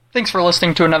Thanks for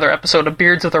listening to another episode of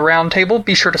Beards of the Round Table.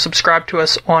 Be sure to subscribe to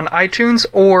us on iTunes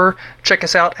or check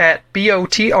us out at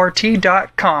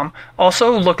BOTRT.com.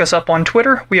 Also, look us up on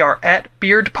Twitter. We are at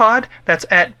BeardPod. That's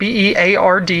at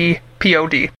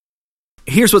BeardPod.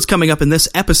 Here's what's coming up in this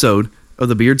episode of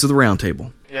the Beards of the Round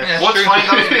Table. Yeah. What's funny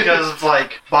though is because it's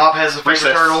like Bob has a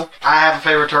favorite turtle, I have a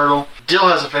favorite turtle, Dill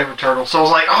has a favorite turtle. So I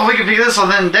was like, oh, we could be this, and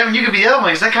then Devin, you could be the other one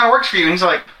because that kind of works for you. And he's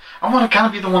like, I want to kind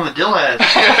of be the one that Dill has. I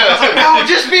was like, no,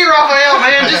 just be Raphael,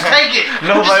 man. Just take it.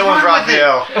 Nobody wants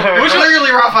Raphael. Which literally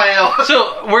Raphael.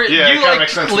 So, you like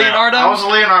Leonardo? I was a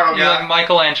Leonardo guy. You like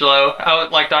Michelangelo. I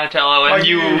like Donatello, and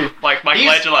you like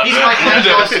Michelangelo. He's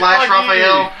Michelangelo /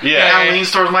 Raphael. Yeah. Kind of leans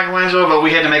towards Michelangelo, but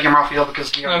we had to make him Raphael because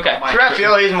Okay.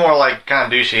 Raphael, he's more like kind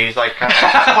of douchey. He's like kind of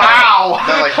wow.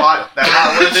 that like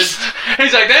hot-winded.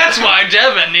 He's like, that's why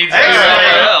Devin needs Hey,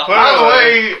 Raphael. By the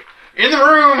way, in the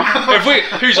room.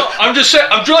 I'm just saying.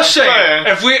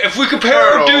 If we compare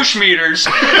our douche meters,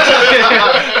 well,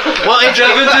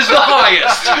 Devin's is the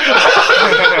highest.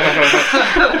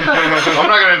 I'm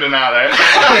not going to deny that.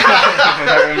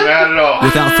 Not at all.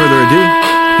 Without further ado,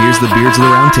 here's the Beards of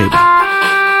the Round Table.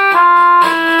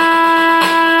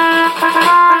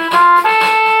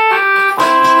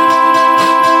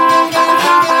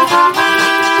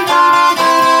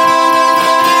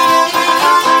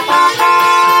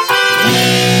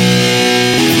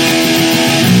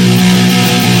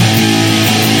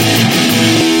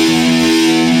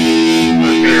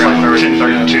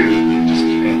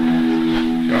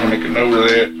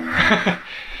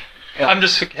 I'm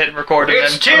just hitting record and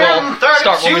It's then we'll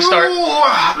start when we start.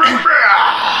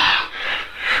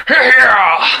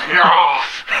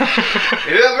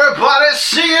 Everybody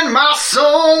singing my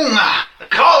song,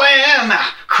 calling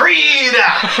Creed,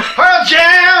 Pearl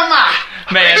Jam,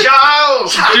 Man,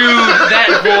 Charles. dude,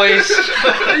 that voice.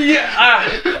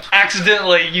 Yeah,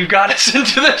 accidentally, you got us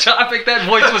into the topic. That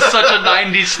voice was such a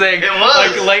 90s thing. It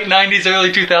was. Like late 90s,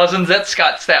 early 2000s. That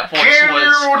Scott Stapp voice Can was.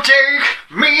 you take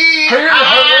me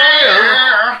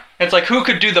higher? It's like, who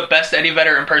could do the best Eddie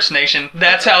Vedder impersonation?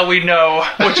 That's how we know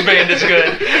which band is good.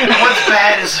 What's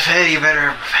bad is if Eddie Vedder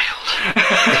ever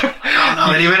failed. Oh no,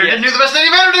 Eddie Vedder didn't do the best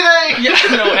Eddie Vedder today.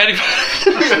 Yeah, no, Eddie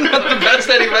Vedder's not the best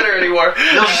Eddie Vedder anymore.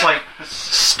 It was just like, this is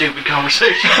a stupid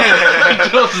conversation.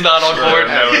 Bill's not on board.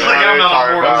 He's like, I'm not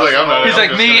on board. He's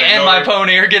like, me and my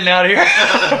pony are getting out of here.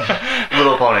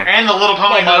 Little Pony. And the little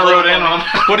pony that I rode in on.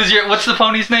 What's the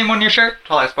pony's name on your shirt?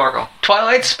 Twilight Sparkle.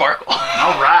 Twilight Sparkle.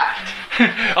 All right.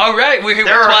 All right, we're here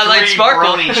with There are Twilight 3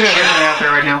 Sparkle. bronies chilling out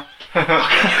there right now. I'll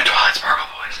give you a Twilight Sparkle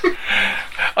voice.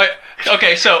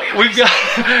 Okay, so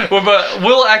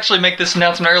we'll actually make this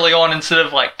announcement early on instead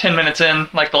of like 10 minutes in,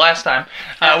 like the last time.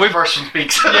 We've first one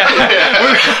speaks.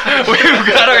 Yeah, we've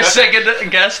got our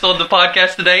second guest on the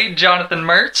podcast today, Jonathan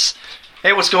Mertz.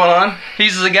 Hey, what's going on?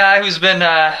 He's the guy who's been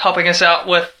helping us out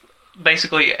with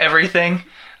basically everything.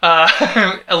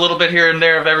 A little bit here and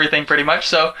there of everything, pretty much.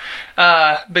 So,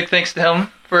 big thanks to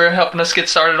him for helping us get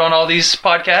started on all these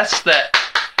podcasts that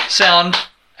sound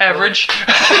average.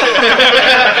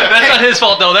 That's not his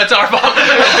fault, though. That's our fault.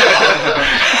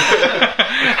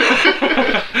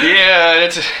 Yeah,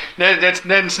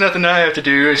 that's nothing I have to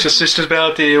do. It's just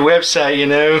about the website, you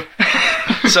know.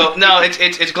 So no,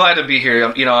 it's glad to be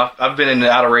here. You know, I've been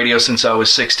out of radio since I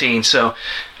was 16. So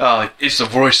it's the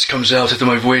voice comes out through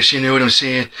my voice. You know what I'm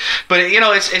saying? But you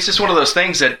know, it's just one of those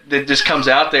things that just comes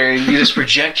out there, and you just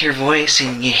project your voice,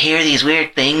 and you hear these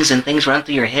weird things, and things run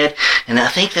through your head. And I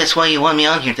think that's why you want me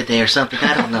on here today, or something.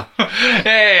 I don't know.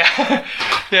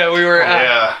 Yeah, we were.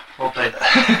 Yeah. Well played.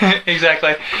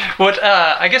 Exactly. What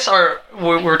I guess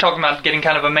we were talking about getting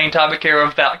kind of a main topic here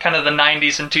about kind of the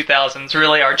 90s and 2000s,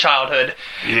 really our childhood.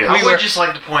 Yeah. I would just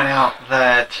like to point out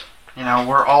that, you know,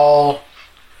 we're all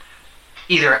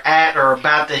either at or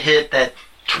about to hit that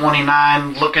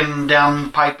 29, looking down the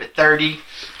pipe at 30.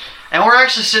 And we're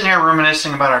actually sitting here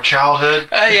reminiscing about our childhood.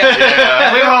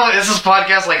 Yeah. We don't, is this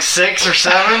podcast like 6 or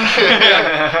 7?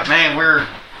 Man, we're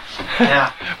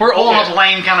pulling up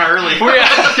lane kind of early. We're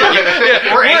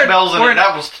 8 bells in it.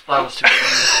 That was too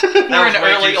soon. We're in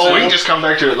early old. We can just come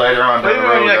back to it later on.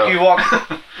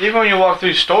 Even when you walk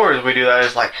through stores, we do that.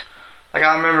 It's like I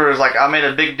remember, it was like I made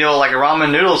a big deal, like a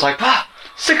ramen noodles, like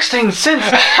 16 cents.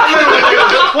 I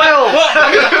remember 12.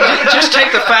 Well, just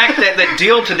take the fact that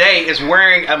Deal today is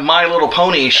wearing a My Little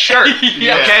Pony shirt.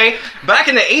 Yeah. Okay, back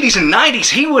in the 80s and 90s,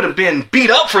 he would have been beat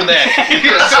up for that.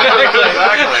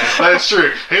 Exactly. That's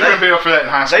true. He would have been beat up for that in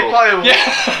high school.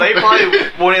 They probably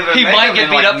wouldn't even. He might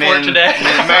get beat up for it today.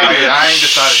 Maybe. I ain't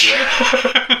decided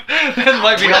yet. That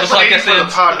might be how the podcast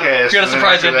ends. Podcast. You got a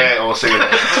surprise ending. That, we'll see what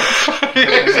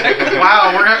happens.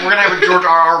 Wow, we're gonna have a George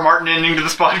R.R. Martin ending to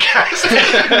this podcast.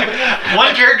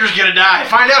 One character's gonna die.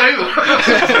 Find out who.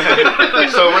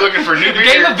 So we're looking for new beer.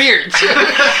 Game of Beards.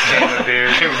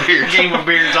 Game of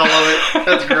Beards. I love it.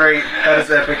 That's great. That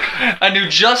is epic. I knew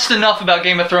just enough about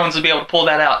Game of Thrones to be able to pull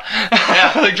that out.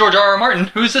 Like George R.R. Martin,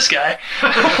 who's this guy?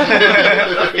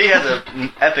 He has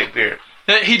an epic beard.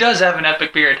 He does have an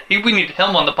epic beard. We need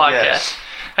him on the podcast. Yes.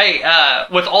 Hey,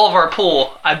 with all of our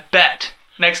pool, I bet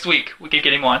next week we could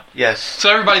get him on. Yes. So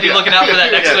everybody be looking out for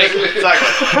that next week.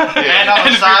 Exactly. And on And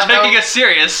a if side you're taking note, us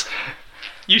serious,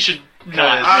 you should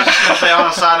not. I was just gonna say, on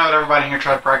a side note, everybody here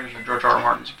try to practice your George R. R.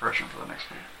 Martin's impression for the next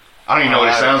week. I don't even know what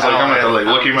he sounds like. I'm gonna have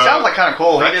to look him up. Sounds like kind of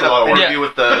cool. He That's did a lot of an work. interview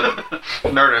with the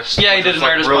Nerdist. Yeah, he which did was, a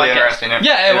Nerdist really podcast. interesting.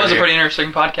 Yeah, it was a interview. pretty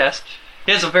interesting podcast.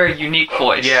 He has a very unique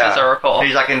voice, Yeah, as I recall.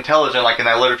 he's like intelligent, like in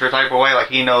that literature type of way. Like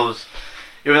he knows,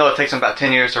 even though it takes him about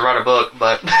 10 years to write a book,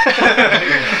 but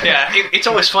Yeah, It's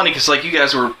always funny because like you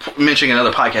guys were mentioning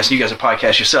another podcast, and you guys are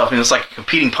podcast yourself, and it's like a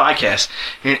competing podcast.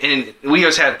 And we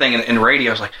always had a thing in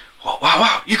radio. It's like,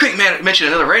 wow, you couldn't mention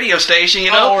another radio station,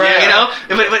 you know? Oh, right. You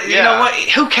know, but you know what?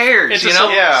 Who cares? it's you a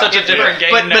know, such a different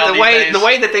game But now the these way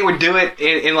days. that they would do it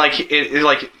in like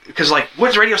because like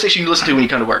what's radio station you listen to when you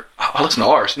come to work? Oh, I listen to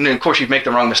ours, and then of course you make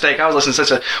the wrong mistake. I was listening to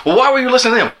such a why were you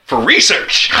listening to them? For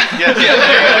research. yeah,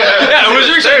 it was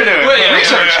research.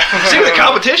 Research. See what the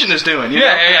competition is doing. You know?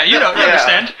 Yeah. You don't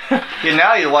understand. yeah,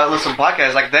 now you listen to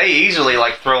podcasts, like they easily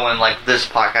like throw in like this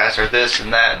podcast or this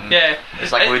and that. And Yeah,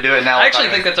 it's like we do it now. I actually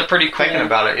without think that's a pretty cool. thinking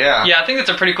about it. Yeah. Yeah, I think that's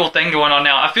a pretty cool thing going on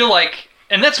now. I feel like,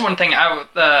 and that's one thing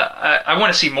I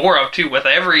want to see more of too with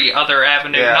every other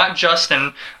avenue, Yeah. not just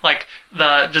in like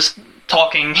the just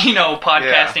talking,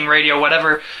 podcasting, radio,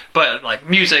 whatever, but like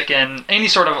music and any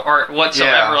sort of art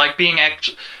whatsoever. Yeah. Like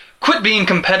quit being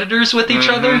competitors with each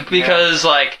other because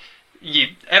like.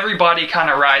 Everybody kind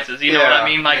of rises, you know what I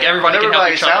mean? Like everybody can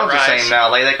help each other sounds rise. the same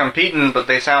now. Like they're competing, but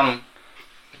they sound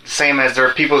the same as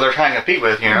their people they're trying to compete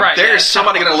with. You know? Right. There's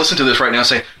somebody going to listen to this right now and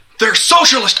say, they're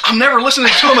socialist. I'm never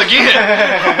listening to them again.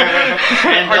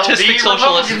 And they'll Artistic be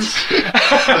socialists.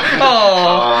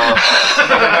 Oh.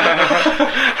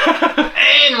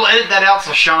 And we'll edit that out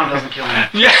so Sean doesn't kill me.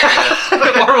 Yeah.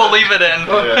 Or we'll leave it in.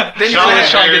 Then you Sean,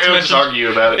 Sean gets he'll just mentioned.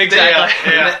 argue about it.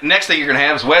 Exactly. Next thing you're going to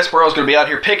have is Westboro's going to be out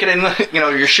here picketing,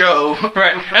 your show.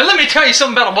 Right. And let me tell you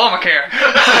something about Obamacare.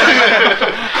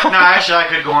 No, actually, I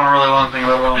could go on a really long thing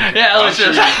about Obamacare. Yeah, let's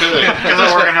just. Because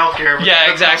I work in healthcare. but Yeah,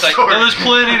 that's another exactly. story. There's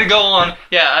plenty to go on.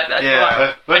 Yeah.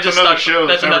 I That's just another thought show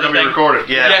that's never another going to be thing. recorded.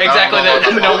 Yeah, exactly.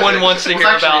 That no one wants to Well, hear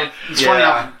actually, about. It's funny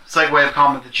off segue of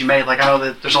comment that you made. Like, I know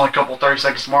that there's only a couple 30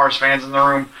 Seconds to Mars fans in the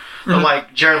room. But,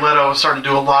 like, Jared Leto is starting to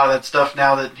do a lot of that stuff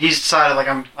now that he's decided, like,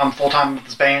 I'm full-time with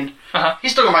this band. Uh-huh.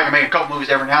 He's still going to make a couple movies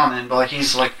every now and then, but, like,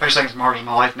 he's, like, 30 Seconds to Mars is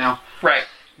my life now. Right.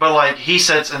 But, like, he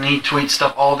sits and he tweets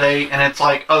stuff all day, and it's,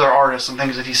 like, other artists and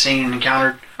things that he's seen and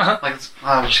encountered. Uh-huh. Like, it's,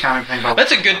 I just kind of think about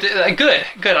That's a good.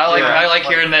 I like Yeah.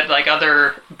 hearing that like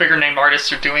other bigger name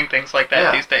artists are doing things like that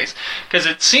Yeah. these days. Because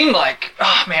it seemed like,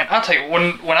 oh man, I'll tell you,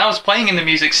 when I was playing in the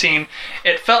music scene,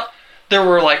 it felt there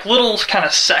were like little kind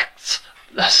of sects,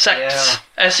 SECTS.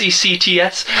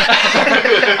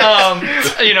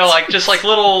 Like just like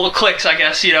little cliques, I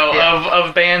guess,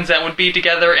 of bands that would be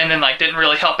together and then like didn't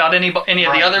really help out any of the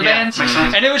Right, other yeah, bands, makes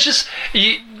sense. and it was just.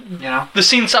 The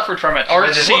scene suffered from it. Art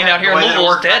It just- scene out here in the way that it Louisville is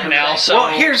worked back dead in the now. day. So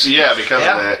Well, here's Because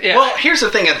of that. yeah. Well, here's the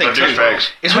thing I think They're too douchebags.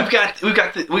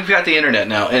 is we've got the internet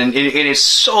now, and it's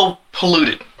so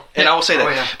polluted. And I will say that Oh,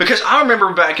 yeah. because I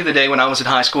remember back in the day when I was in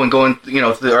high school and going,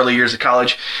 through the early years of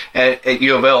college at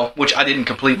U of L, which I didn't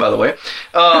complete, by the way.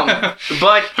 But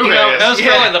cares? that was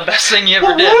probably the best thing you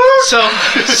ever did. So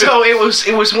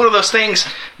it was one of those things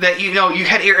that you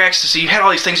had ear ecstasy, you had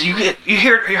all these things. You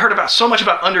heard about so much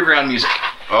about underground music.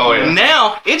 Oh, yeah.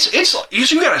 Now it's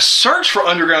you got to search for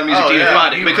underground music to even yeah,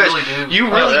 find it you because really do.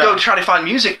 you really yeah. go try to find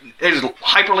music. There's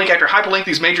hyperlink after hyperlink.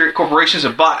 These major corporations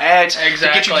have bought ads to get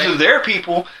Exactly. you to their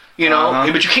people.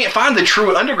 But you can't find the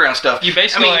true underground stuff. You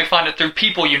basically only find it through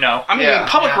people you know. I mean, Yeah,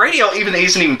 public yeah. radio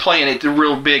isn't even playing it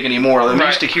real big anymore. They Right.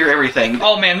 used to hear everything.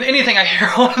 Oh man, anything I hear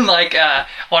on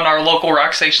on our local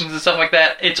rock stations and stuff like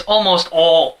that, it's almost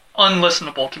all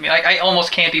unlistenable to me. I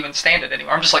almost can't even stand it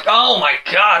anymore. I'm just like, oh my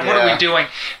god, what are we Yeah. doing?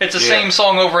 It's the same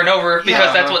song over and over because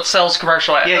Yeah. that's what sells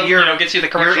commercial. Yeah, gets you the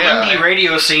Your commercial. indie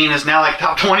radio scene is now like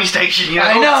top 20 station.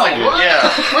 I know. It's like, what?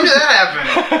 Yeah. When did that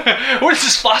happen? What is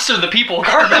this Foster the People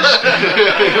garbage?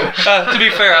 To be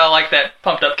fair, I like that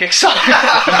pumped up kick song.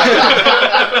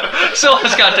 Still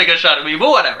has got to take a shot at me, but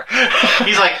whatever.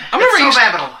 He's like, remember it's you- so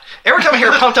Babylon. every time I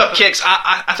hear pumped up kicks,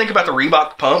 I think about the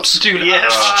Reebok pumps. Dude,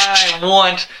 I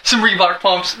want some Reebok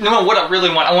pumps. No, what I really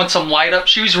want, I want some light up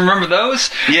shoes. Remember those?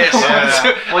 Yes.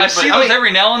 I see those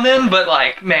every now and then, but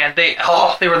like, man, they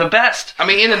were the best. I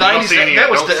mean, in the I don't 90s, see any that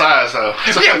was adult the size though.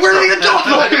 yeah, where are the adult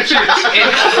ones?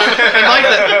 in like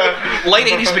the late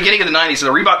 80s, beginning of the 90s, the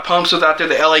Reebok pumps was out there,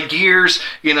 the LA Gears,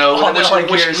 you know, Oh, the LA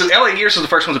Gears. LA Gears was the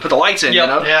first ones to put the lights in, Yep.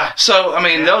 you know? Yeah. So, I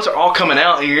mean, those are all coming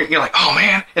out, and you're like, oh,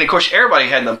 man. And, of course, everybody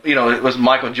had them, you know, it was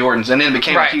Michael Jordan's, and then it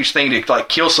became Right. a huge thing to, like,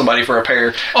 kill somebody for a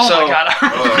pair. Oh so, my god,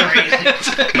 I remember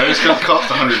it. Maybe it's gonna cost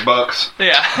 $100.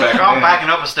 Yeah. Back I'm then. backing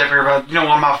up a step here, but you know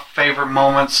one of my favorite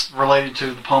moments related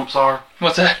to the pumps are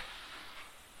What's that?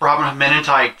 Robin Hood Men in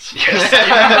Tights. Yes. You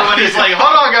remember when he's like,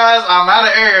 hold on guys, I'm out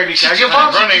of air, and he's like,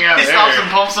 running out he of stops air. and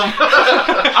pumps him.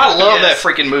 I love Yes. that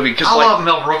freaking movie, because, I like, love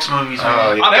Mel Brooks movies, man.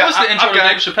 Oh, yeah. That was the intro I've to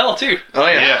got- Dave Chappelle too. oh,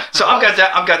 yeah. Yeah. So I've got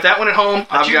that one at home.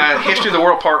 I've got History of the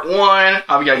World Part 1.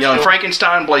 I've got Young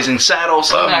Frankenstein, Blazing Saddles.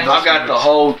 Nice. I've got the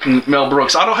whole Mel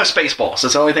Brooks. I don't have Spaceballs.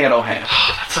 That's the only thing I don't have.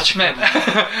 That's such a Man, man.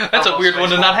 that's a weird one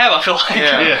to not have, I feel like.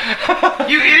 Yeah. Yeah.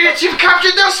 You idiots, you've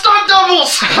captured their stunt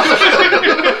doubles!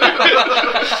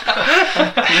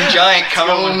 Giant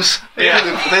combs. Yeah.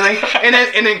 And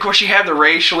then of course you have the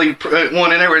racially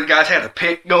one in there where the guys had a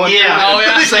pick going Yeah. through Oh,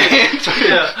 yeah. the sand.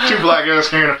 Yeah. Two black guys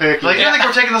carrying a pick. Like, you think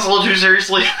we're taking this a little too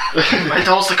seriously? They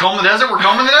told us to comb the desert, we're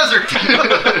combing the desert!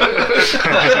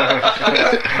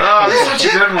 Oh, this is such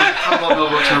a good one. I love Mel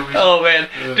Brooks movies. Oh man,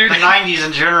 dude. The 90s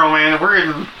in general, man.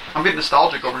 I'm getting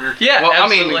nostalgic over here. Yeah, Well,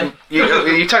 absolutely. I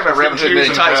mean, you talk about Robin Hood Men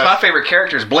in Tights. My favorite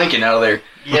character is Blinken out of there.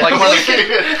 Yeah. Like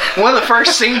one of the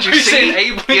first scenes you You're see,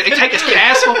 saying Abe they take his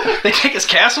castle. They take his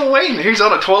castle away, and he's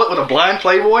on a toilet with a blind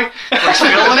playboy. He's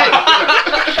spilling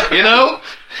it. You know,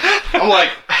 I'm like,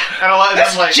 And I like,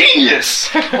 that's then, like,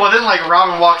 genius. well, then, like,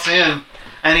 Robin walks in,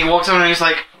 and he walks in and he's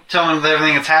like, telling him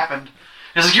everything that's happened.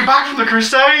 He's like, you're back from the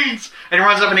Crusades! And he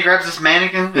runs up and he grabs this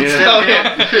mannequin instead of him.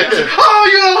 He's like, oh,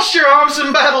 you lost your arms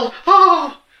in battle!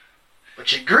 Oh!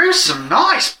 But you grew some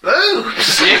nice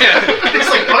boobs! Yeah. He's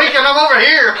like, blinking, I'm over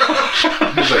here!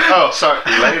 He's like, oh, sorry,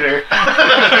 later.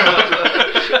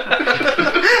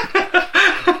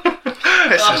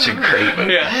 That's such a great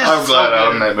movie. Yeah. I'm glad I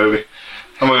own that movie.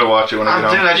 I'm gonna go watch it when I get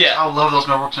home. Yeah. I love those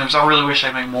Mel Brooks movies. I really wish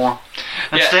they make more.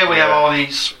 Instead, we have Yeah. all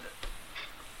these.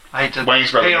 I hate to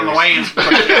Wayans Brothers hate on the movies.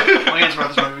 Wayans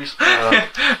Brothers movies.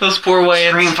 Those poor Wayans.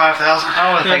 Scream 5000.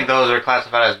 I don't think those are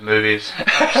classified as movies. I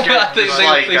think It's they,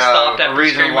 like they stopped a after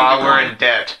reason Scream why movie we're one. in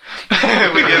debt.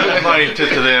 We give money to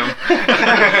them.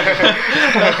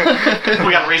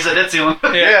 We gotta raise that debt ceiling.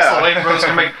 Yeah. So Wayans Brothers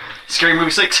can make Scary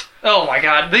Movie 6. Oh my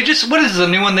god. They just, what is the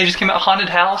new one they just came out? Haunted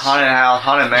House? Haunted house,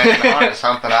 haunted mansion, haunted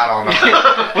something. I don't know.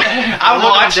 I Look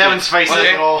on watched Devin's it. face Well,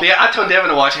 at all. yeah, I told Devin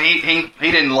to watch it.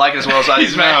 He didn't like it as well as I did.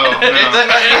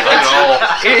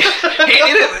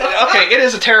 It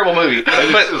is a terrible movie. But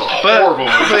This is a horrible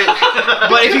movie.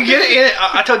 But if you get it in it,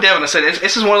 I told Devin, I said,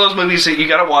 this is one of those movies that you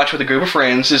got to watch with a group of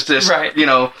friends. Just this, Right. you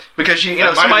know, because you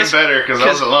know That might have somebody's been better because I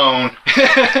was alone.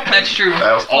 That's true.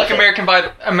 That was Like awful.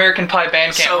 American Pie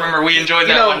Band Camp. So, Remember, we enjoyed you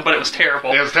that know, one, but it was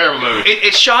terrible. It was a terrible movie.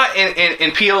 It's shot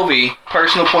in POV,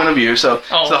 personal point of view. So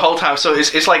the whole time, so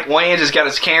it's like Wayans has got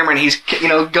his camera and he's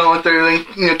going through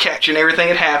and capturing everything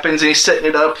that happens, and he's setting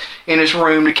it up in his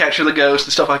room to capture the ghost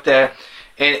and stuff like that.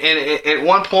 And at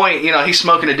one point, he's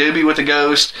smoking a doobie with the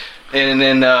ghost, and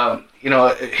then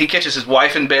he catches his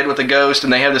wife in bed with the ghost,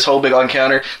 and they have this whole big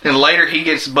encounter. Then later, he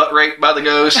gets butt raped by the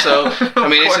ghost. So I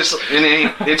mean,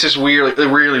 it's just weird, a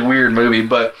really weird movie.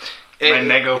 But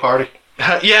Mandingo Party.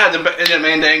 yeah, the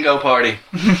Mandingo Party.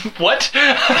 What?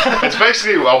 It's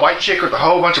basically a white chick with a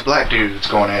whole bunch of black dudes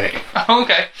going at it.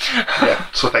 Okay. Yeah,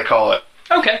 that's what they call it.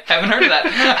 Okay, haven't heard of that.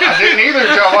 I didn't either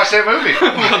until I watched that movie.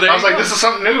 there I was you like, go. this is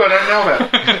something new I didn't know about.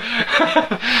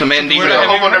 The Mandingo. Where I have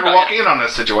hope you I'll heard never about walk in on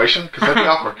this situation because that'd be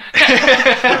awkward.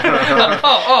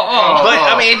 Oh. But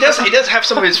I mean, it does have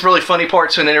some of its really funny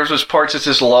parts, and then there's those parts that's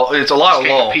just lull. It's a lot of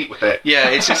Can't lull. compete with that. Yeah,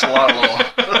 it's just a lot of lull.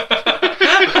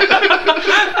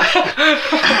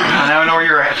 I now know where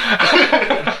you're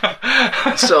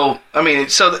at. So I mean,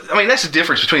 that's the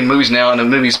difference between movies now and the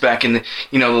movies back in the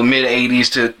the mid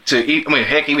 '80s to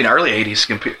heck, even early '80s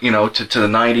compared to the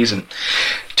 '90s and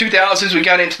 2000s. We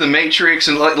got into the Matrix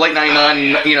and late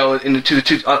 '99, into the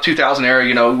 2000 era.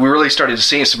 We really started to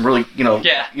see some really good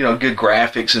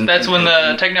graphics, and That's when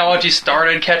the technology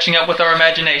started catching up with our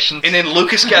imaginations. And then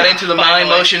Lucas got into the mind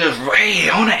Finally. motion of, hey,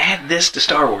 I want to add this to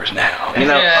Star Wars now.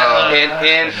 Yeah.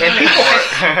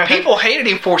 And people hated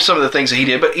him for some of the things that he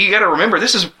did, but you got to remember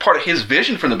this is part of his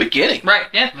vision from the beginning. Right,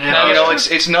 yeah.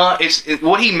 It's not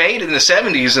what he made in the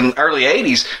 70s and early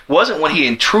 80s wasn't what he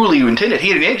had truly intended.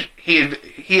 He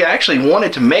he actually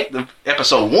wanted to make the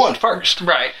episode 1 first.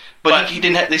 Right. But he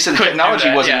didn't have, they said the technology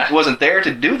wasn't there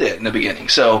to do that in the beginning.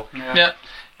 So yeah.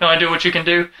 No idea what you can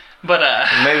do. But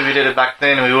maybe if we did it back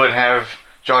then, we wouldn't have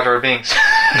Jar Jar Binks.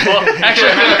 well, actually,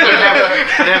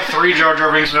 they have 3 Jar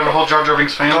Jar Binks. We have a whole Jar Jar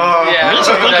Binks family. yeah.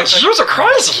 You're so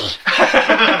crazy.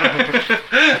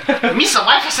 Misa,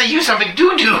 wife, I say you something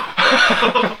doo-doo.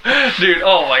 Dude,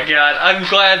 oh my god. I'm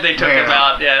glad they took him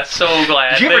out. Yeah, so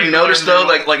glad. Did you ever notice, though,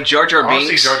 like Jar Jar I want to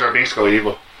Binks? see Jar Jar Binks go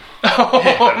evil. Oh,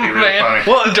 That'd be really man. funny.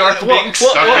 Well, Darth Binks.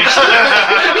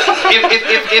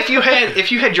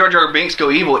 if you had Jar Jar Binks go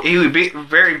evil, he would be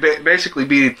basically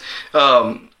be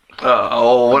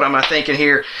what am I thinking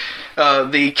here?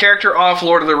 The character off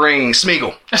Lord of the Rings,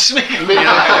 Smeagol. Smeagol. You know,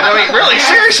 I mean, really,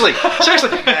 seriously, because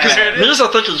Here's a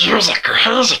thinking you're a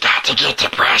crazy guy to get the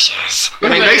precious. I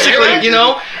mean, basically, you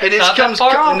know, it Not that comes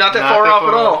far off. not that far off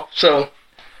at all. So.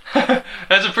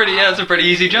 That's a pretty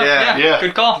easy jump. Yeah,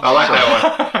 good call. I like that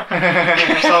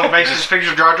one. So basically, just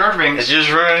picture Jar Jar Binks It's just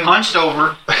running. hunched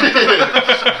over,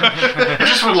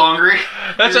 just with longer.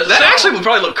 That actually would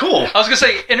probably look cool. I was gonna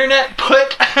say, internet,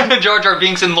 put Jar Jar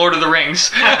Binks in Lord of the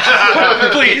Rings.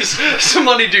 Please,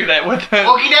 somebody do that with him.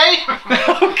 Wookie Day.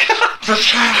 Oh god.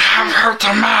 I've hurt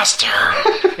the master.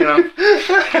 You know.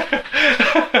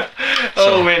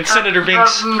 Oh man, Senator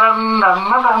Binks.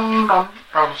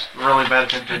 I was really bad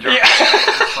attention to Jar Jar. Yeah.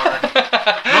 Sorry.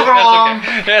 Moving along.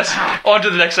 Okay. Yes, on to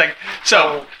the next thing.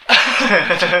 So,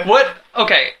 what?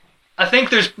 Okay, I think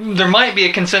there might be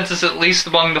a consensus at least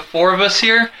among the 4 of us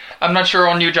here. I'm not sure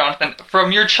on you, Jonathan.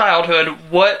 From your childhood,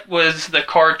 what was the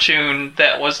cartoon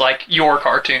that was like your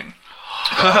cartoon?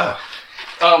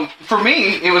 For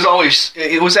me, it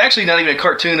was actually not even a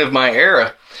cartoon of my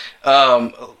era.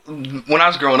 When I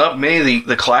was growing up, many of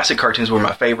the classic cartoons were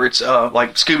my favorites.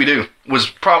 Like Scooby-Doo was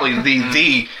probably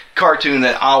the cartoon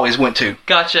that I always went to.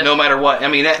 Gotcha. No matter what. I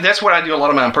mean, that's what I do a lot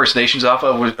of my impersonations off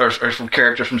of, or from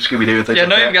characters from Scooby-Doo and things Yeah, like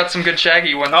no, that. you've got some good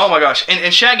Shaggy ones. Oh my gosh.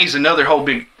 And Shaggy's another whole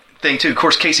big thing too. Of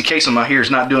course, Casey Kasem I hear is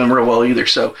not doing real well either.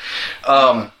 So,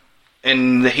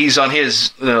 and he's on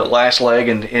his last leg,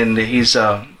 and he's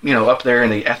up there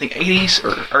in the I think 80s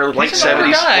or late He's another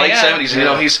 70s, guy, late yeah. 70s. You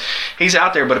know, he's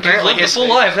out there, but apparently Lived a full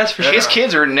life, that's for sure. his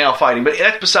kids are now fighting, but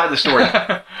that's beside the story.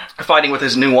 Fighting with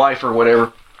his new wife or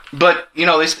whatever. But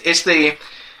it's the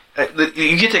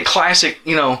you get that classic,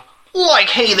 like,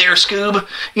 hey there, Scoob,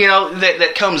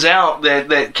 that comes out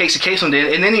that Casey Kasem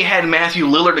did, and then he had Matthew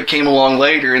Lillard that came along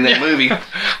later in that movie,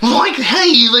 like,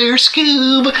 hey there,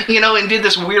 Scoob, and did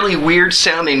this really weird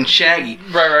sounding Shaggy.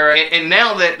 Right. And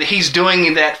now that he's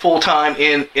doing that full time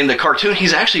in the cartoon,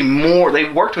 he's actually more. They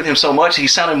worked with him so much,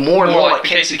 he's sounding more and more like the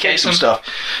Casey Casey Kasem Kasem stuff,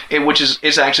 which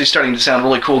is actually starting to sound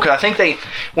really cool. Because I think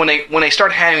when they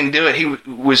started having him do it, he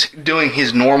was doing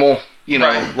his normal.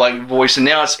 Right. Like voice, and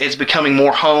now it's becoming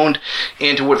more honed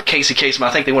into what Casey Kasem. I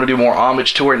think they want to do more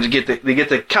homage to it, and they get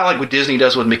the kind of like what Disney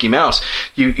does with Mickey Mouse.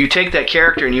 You take that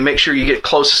character and you make sure you get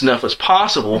closest enough as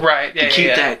possible, Right, yeah, to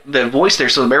keep that voice there,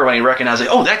 so that everybody recognizes,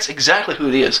 oh, that's exactly who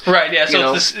it is. Right, yeah,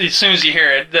 so as soon as you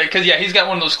hear it, because he's got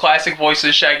one of those classic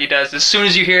voices Shaggy does. As soon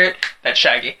as you hear it, that's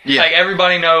Shaggy. Yeah. Like,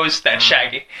 everybody knows that's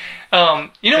Shaggy. You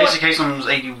know Casey what? Kasem was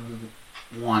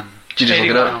 81. Did you just look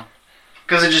it up?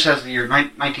 Because it just has the year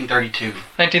 1932.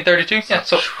 1932? Yeah,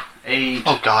 so 80.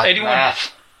 Oh God, 81.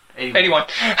 math. 81.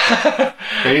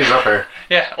 He's up there.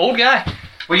 Yeah, old guy.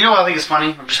 Well, you know what I think is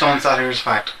funny? I'm just throwing this out here as a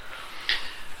fact.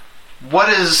 What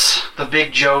is the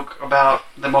big joke that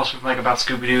most people make about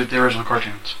Scooby-Doo, the original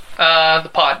cartoons? The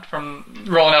pod from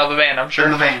rolling out of the van, I'm Sure. sure.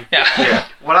 In the van. Yeah.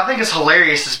 What I think is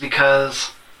hilarious is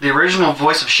because the original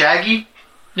voice of Shaggy,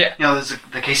 Yeah. there's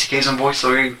the Casey Kasem voice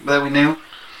that we knew.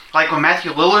 Like when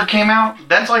Matthew Lillard came out,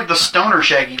 that's like the stoner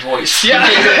Shaggy voice. Yeah,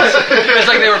 it's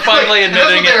like they were finally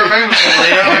admitting That's what they were it. famous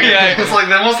for, Yeah. It's like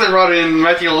then once they brought in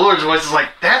Matthew Lillard's voice, it's like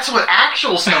that's what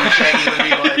actual stoner Shaggy would be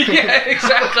like. Yeah,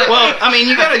 exactly. Well, I mean,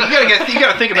 you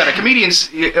gotta think about it. Comedians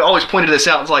always pointed this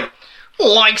out. It's like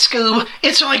Scoob,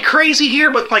 it's like crazy here,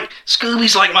 but like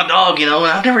Scooby's like my dog, and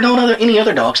I've never known any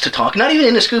other dogs to talk. Not even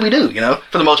in the Scooby-Doo,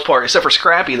 for the most part, except for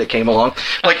Scrappy that came along.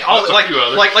 Like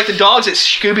like the dogs that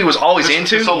Scooby was always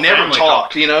into this whole never family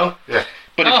talked, Yeah.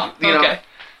 But okay.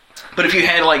 But if you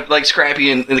had like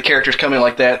Scrappy and the characters come in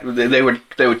like that, they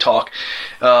would talk.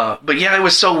 But yeah, it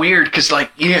was so weird because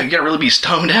you gotta really be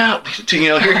stoned out to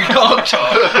hear your dog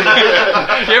talk.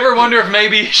 You ever wonder if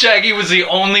maybe Shaggy was the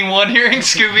only one hearing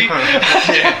Scooby?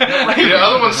 The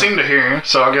other ones seem to hear him,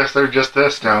 so I guess they're just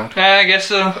this now. I guess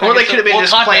so. Or they could have been We'll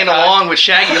just contact playing that. along with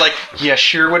Shaggy, like, yeah,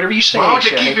 sure, whatever you say. Why would you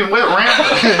Shaggy. keep him with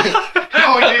Rambo?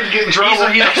 Oh, he didn't get in trouble.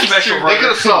 He's a special They could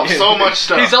have solved so much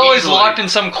stuff. He's always easily. locked in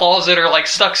some closet or like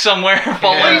stuck somewhere,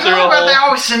 falling What are you through a talking about? They hole.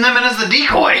 always send them in as the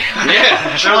decoy.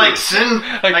 Yeah, They're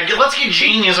like, let's get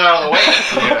Genius out of the way.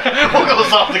 We'll go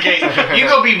solve the case. You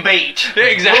go be bait. Yeah,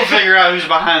 exactly. We'll figure out who's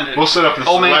behind it. We'll set up this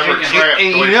Old man elaborate chicken. trap.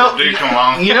 And to wait for the dude to come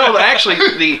along. you know, actually,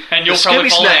 the And you'll the probably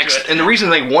Scooby fall into snacks, it. and the reason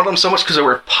they wanted them so much because they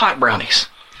were pot brownies.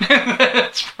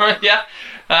 That's right, yeah.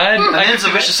 And I then it's a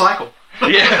vicious cycle.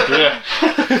 Yeah.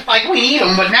 Yeah. Like, we need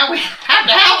them, but now we have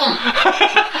to have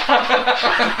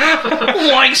them.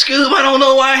 Like, Scoob, I don't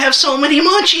know why I have so many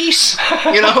munchies.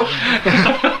 You know?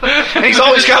 And he's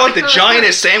always got like the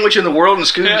giantest sandwich in the world, and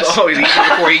Scoob's Yes. always eating it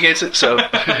before he gets it. So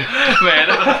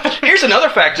Man, here's another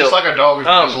fact, though. Just like a dog, we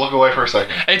can just look away for a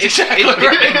second. it's exactly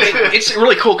right. It's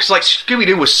really cool because like Scooby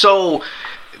Doo was so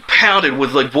pounded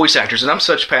with like voice actors, and I'm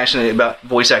such passionate about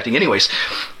voice acting. Anyways,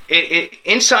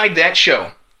 inside that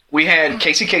show, we had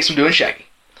Casey Kasem doing Shaggy.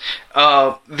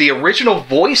 The original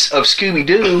voice of Scooby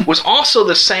Doo was also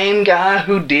the same guy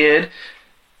who did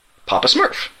Papa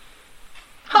Smurf.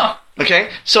 Huh.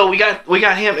 Okay, so we got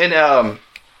him, and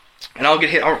I'll get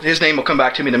his name will come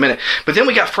back to me in a minute. But then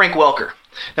we got Frank Welker.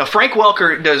 Now Frank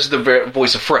Welker does the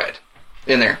voice of Fred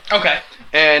in there, Okay.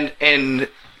 and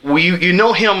you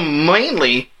know him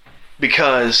mainly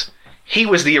because he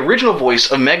was the original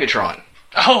voice of Megatron.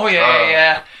 Oh,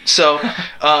 yeah. So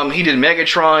he did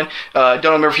Megatron. Don't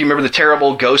remember if you remember the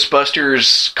terrible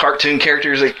Ghostbusters cartoon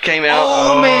characters that came out.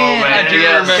 Oh, man. I do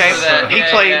Yeah, remember okay. that. He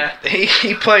Yeah,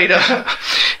 played yeah.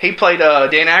 he played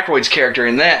Dan Aykroyd's character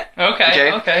in that.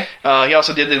 Okay. He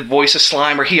also did the voice of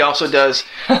Slimer. He also does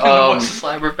What's the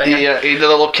Slimer band? the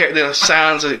little the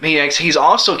sounds that he makes. He's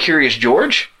also Curious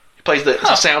George. He plays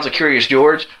the sounds of Curious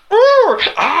George.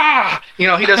 You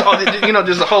know, he does all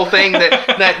does the whole thing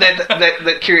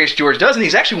that Curious George does, and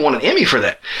he's actually won an Emmy for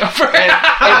that.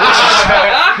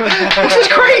 Which is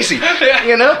crazy,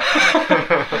 you know.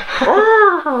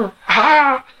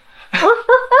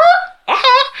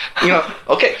 You know,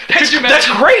 okay, Could you that's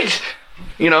imagine- great.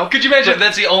 You know, Could you imagine if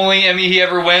that's the only Emmy he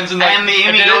ever wins? And And the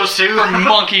Emmy did it goes to- for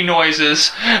monkey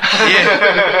noises.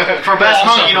 yeah, For best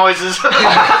Awesome. monkey noises.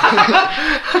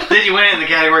 Did you win it in the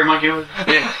category monkey noises?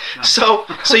 yeah. So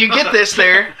you get this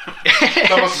there.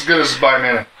 Almost as good as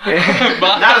Spider-Man.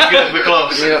 Not as good, but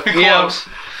close. Yeah. Close.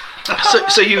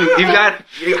 So you've got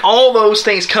all those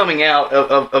things coming out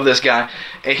of this guy,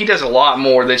 and he does a lot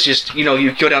more. That's just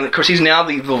you go down. Of course, he's now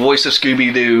the voice of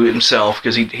Scooby Doo himself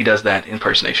because he does that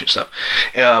impersonation stuff.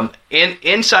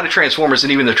 Inside of Transformers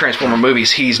and even the Transformer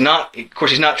movies, he's not. Of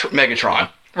course, he's not Megatron.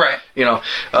 Right. In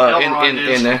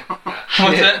What's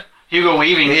that? Hugo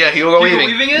Weaving. yeah, Hugo Weaving.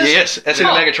 Weaving is? Yes, that's who Oh.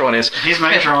 Megatron is. He's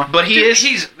Megatron. But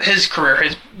His career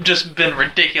has just been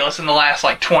ridiculous in the last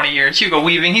like 20 years. Hugo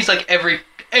Weaving, he's like every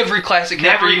classic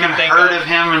character Never you even can think heard of. of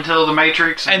him until The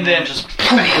Matrix. And then just...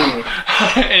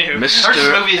 Anywho, Mr. There's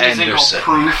a movie he's in called Anderson.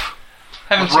 Proof.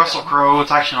 haven't With seen Russell Crowe.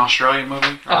 It's actually an Australian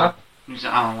movie. Uh-huh. I don't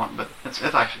know what, but it's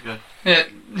actually good. it.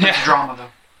 It's Yeah. drama though.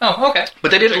 Oh, okay.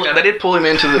 But they did pull him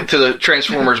into the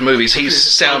Transformers movies. He's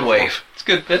Soundwave. It's a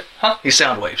good bit, huh? He's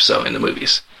Soundwave. So in the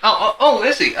movies. Oh,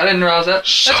 is he? I didn't realize that.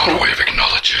 That's cool. Soundwave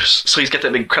acknowledges. So he's got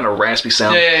that big kind of raspy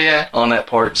sound Yeah. on that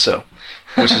part, so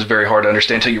which is very hard to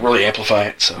understand until you really amplify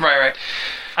it. So Right.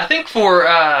 I think for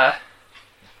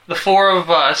the four of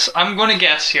us, I'm going to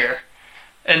guess here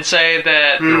and say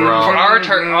that for our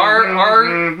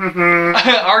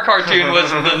our cartoon was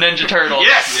the Ninja Turtles.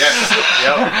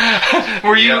 Yes.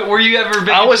 Were you ever big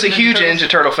I was a into huge Turtles? Ninja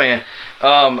Turtle fan.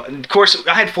 Of course,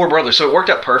 I had 4 brothers, so it worked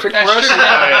out perfect That's for us. true.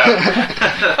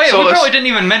 Oh, yeah, So we it's- probably didn't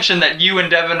even mention that you and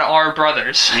Devin are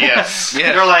brothers. Yes.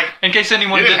 Yeah. They're like, In case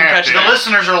anyone You didn't didn't have catch to. the that.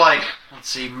 listeners are like, let's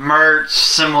see, Mertz,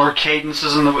 similar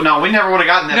cadences in the... No, we never would have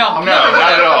gotten that. No, No,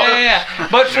 not at all. Yeah.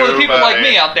 But for the people like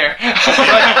me out there,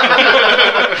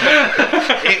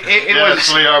 It Yes,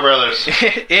 was we are brothers.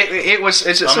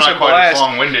 it's I'm such not a quite as blast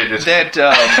long-winded as that.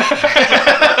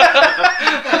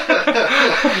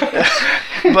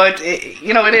 But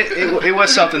it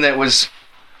was something that was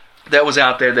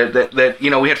out there that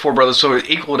we had 4 brothers, so it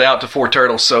equaled out to 4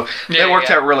 turtles. So Yeah, that worked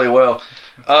yeah. out really well.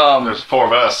 there's 4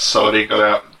 of us, so it equaled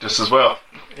out just as well.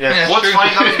 Yeah, What's sure.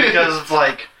 funny though is because it's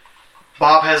like,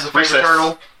 Bob has a favorite Recess.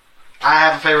 turtle, I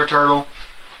have a favorite turtle,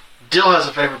 Dill has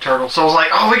a favorite turtle. So I was like,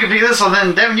 oh, we could be this, and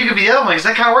then Devin, you could be the other one, because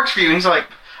that kind of works for you. And he's like,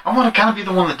 I want to kind of be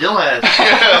the one that Dill has.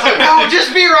 I was like, no,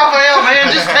 just be Raphael, man.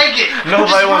 Just take it.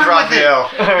 Nobody wants run with it.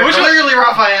 Raphael. Which literally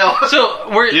Raphael. So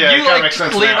were Yeah, it you kinda like makes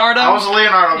sense Leonardo? I was a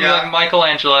Leonardo You guy. like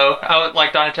Michelangelo. I would like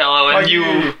Donatello, and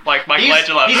you like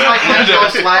Michelangelo. He's Michelangelo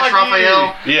slash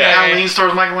Raphael. Yeah. Kind of leans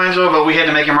towards Michelangelo, but we had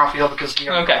to make him Raphael because he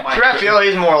Okay. Raphael,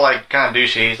 he's more like kind of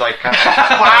douchey. He's like kind of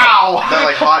Wow. that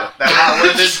like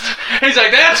hot-winded. He's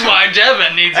like, that's why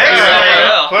Devin needs to be Hey,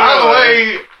 Raphael. by the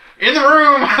way, In the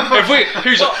room. If we,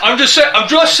 he's like, I'm just saying.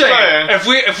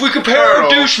 If we compare our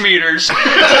douche meters,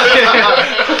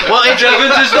 well,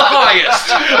 Devin's is the highest.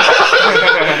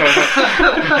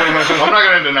 I'm not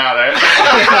going to deny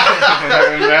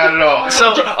that. Not at all.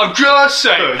 So I'm just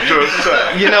saying.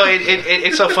 you know,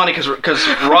 it's so funny because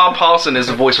Rob Paulson is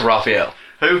the voice of Raphael.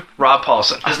 Who? Rob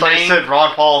Paulson. I thought you said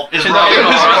Ron Paul. Is No, Ron it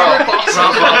was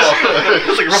Paul. Ron Paul.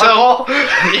 It's like Ron Paul.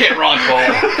 Yeah, Ron Paul.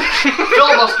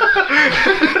 Filibuster.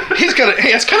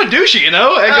 It's kind of douchey, you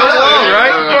know. It goes along,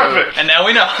 right? Perfect. And now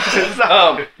we know.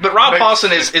 But Rob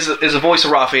Paulson is the voice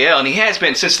of Raphael, and he has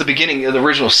been since the beginning of the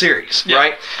original series,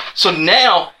 right? So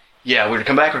now, we're gonna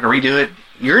come back, we're gonna redo it.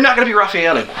 You're not gonna be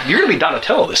Raphael anymore. You're gonna be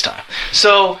Donatello this time.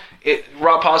 So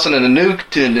Rob Paulson in the new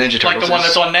Ninja Turtles, Like the one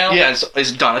that's on now? Yeah,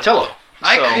 is Donatello.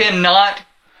 I cannot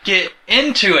get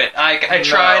into it. I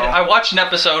tried. I watched an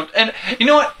episode, and you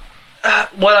know what?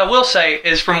 What I will say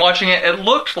is, from watching it, it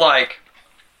looked like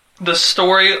the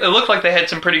story. It looked like they had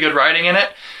some pretty good writing in it.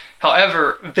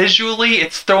 However, visually,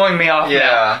 it's throwing me off.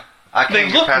 Yeah. I They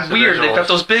can't look get past the weird. They've visuals. got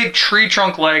those big tree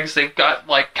trunk legs. They've got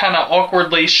like kind of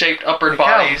awkwardly shaped upper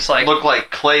bodies. Like look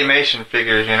like claymation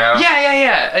figures, you know?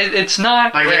 yeah. It's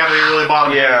not. Like they got to be really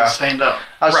bottom Yeah. and stand up.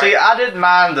 See, I didn't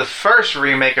mind the first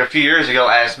remake a few years ago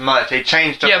as much. They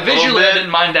changed up a little visually, bit. I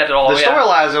didn't mind that at all. The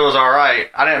storylines, it was alright.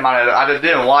 I didn't mind it. I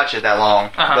didn't watch it that long.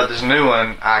 Uh-huh. But this new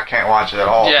one, I can't watch it at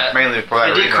all. Yeah. Mainly for that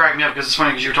It reason. did crack me up because it's funny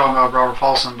because you were talking about Robert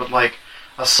Paulson, but like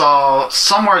I saw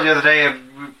somewhere the other day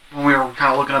when we were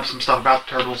kind of looking up some stuff about the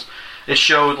Turtles, it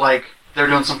showed like they're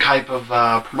doing some type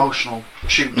of promotional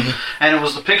shoot, and it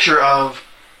was the picture of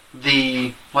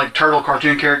the like turtle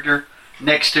cartoon character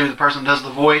next to the person that does the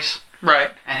voice.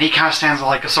 Right. And he kind of stands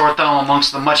like a sore thumb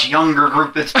amongst the much younger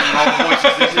group that's doing all the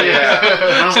voices these days. Yeah.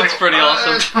 And I was That's pretty "What?"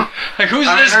 awesome. Like, who's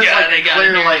I mean, this there's guy like they a got? clear,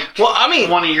 in here? like, Well, I mean,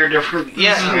 20-year difference.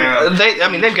 yeah,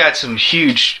 they've got some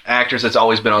huge actors that's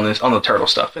always been on the turtle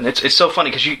stuff, and it's so funny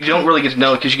because you don't really get to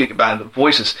know because you get by the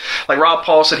voices. Like Rob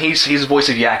Paulson, he's the voice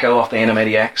of Yakko off the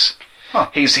Animaniacs. Huh.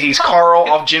 He's Carl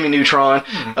off Jimmy Neutron.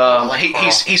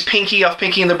 He's Pinky off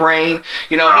Pinky and the Brain.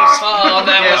 You know, he's Oh,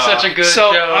 that was such a good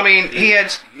so show. I mean, he had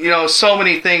so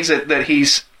many things that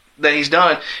he's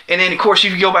done, and then of course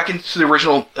you go back into the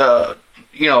original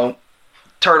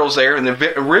Turtles there in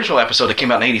the original episode that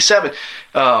came out in '87.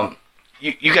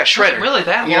 You got Shredder. Was it really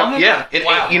that You know, long ago? yeah.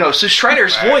 Wow. So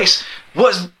Shredder's voice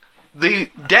was the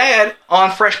dad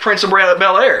on Fresh Prince of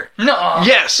Bel-Air. No.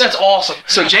 Yes. That's awesome.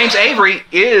 So James Avery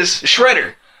is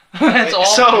Shredder. That's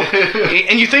awesome. So,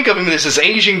 and you think of him as this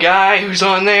Asian guy who's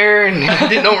on there, and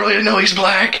don't really know he's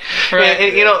black. Right.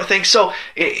 And think so.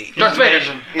 Darth Vader.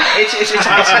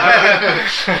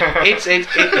 It's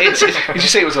did you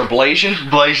say it was a Blasian?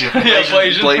 Blasian. Yeah,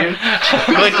 Blasian. Blasian.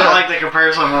 I like the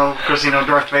comparison though, because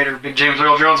Darth Vader, Big James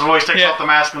Earl Jones' voice takes Yeah. off the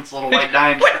mask and it's a little white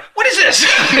dime. What is this?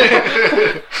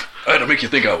 I had to make you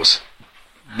think I was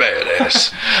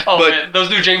badass. Oh, But- man, those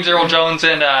new James Earl Jones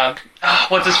and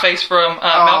what's his face from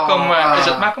Malcolm? Is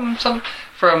it Malcolm something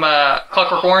from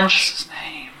Clockwork Orange? What's his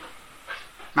name?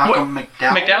 Malcolm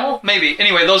McDowell. McDowell? Maybe.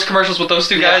 Anyway, those commercials with those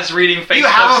two guys reading Facebook You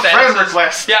have a friend statuses.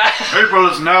 request. Yeah. April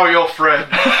is now your friend.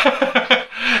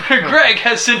 Greg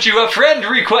has sent you a friend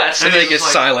request. And And they it's get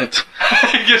like- silent.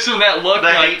 He gives him that look.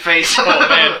 That like, hate face. oh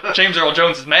man, James Earl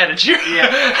Jones is mad at you.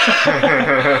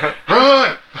 Yeah.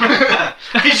 Run!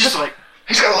 He's just like,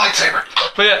 He's got a lightsaber.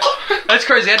 But yeah, that's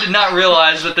crazy. I did not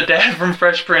realize that the dad from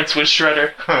Fresh Prince was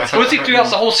Shredder. Was he throughout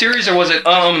the whole series, or was it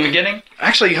just the beginning?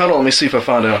 Actually, hold on. Let me see if I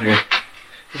find out here.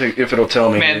 If it'll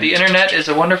tell me. Man, the internet is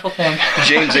a wonderful thing.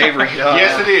 James Avery.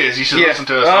 Yes, it is. You should Yeah. listen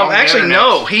to us. on the Actually, internet.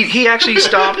 no. He actually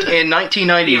stopped in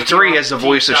 1993 as the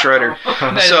voice of Shredder.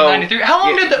 So 93. How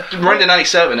long did the run to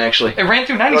 97 actually? It ran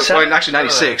through Well, 97. actually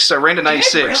 96. So it ran to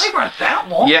 96. It really run that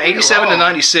long? Yeah, 87 to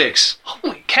 96.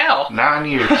 Holy cow! 9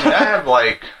 years I have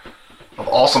like, of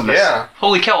awesomeness. yeah.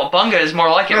 Holy cow! Bunga is more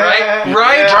like it, right?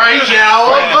 Right? right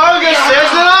Cowabunga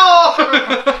says it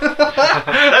all!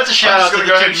 That's a shout out I'm to just gonna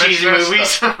go the ahead two and cheesy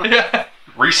mention movies. Yeah.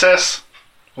 Recess,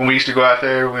 when we used to go out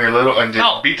there when we were little and just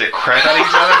Oh. beat the crap out of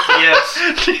each other. Yes.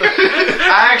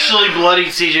 I actually bloodied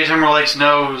CJ Timberlake's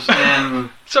nose in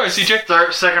Sorry, CJ.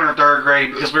 Second or third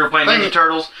grade because we were playing Ninja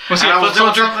Turtles. Was he and a I was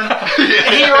foot doing soldier? something.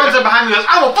 And he runs up behind me and goes,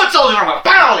 I'm a foot soldier. I'm like,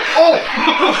 pow!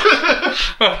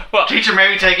 Oh! Well, Teacher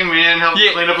maybe take him in, help Yeah.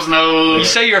 him clean up his you nose.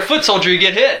 say you're a foot soldier, you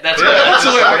get hit. That's That's the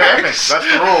way what it happens. works. That's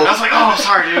the I rule. was like, oh,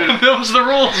 sorry, dude. Those are the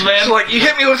rules, man. It's like, you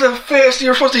hit me with a fist,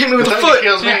 you're supposed to hit me with The a thing that foot.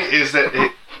 kills me is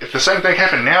that if the same thing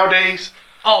happened nowadays,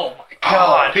 Oh my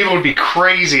god. people would be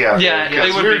crazy out Yeah, there. Because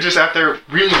they would we were be. just out there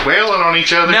really wailing on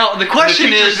each other. Now, the question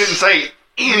the teachers is- didn't say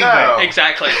anything. No.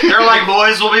 Exactly. They're like,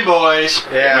 boys will be boys.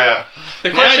 Yeah. The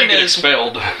question is,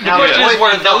 expelled. the question is,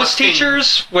 were those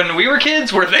teachers when we were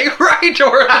kids, were they right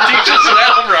or are the teachers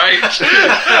now right?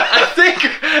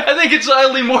 I think it's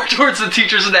slightly more towards the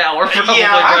teachers now are probably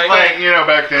Yeah, I right. Like,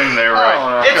 back then they were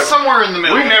right. It's somewhere in the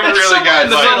middle. We never It's really somewhere got in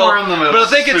the like, middle, somewhere in the middle. but I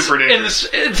think it's Super in dangerous.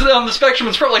 it's on the spectrum.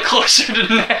 It's probably closer to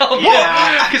now.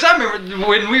 Yeah. Because I remember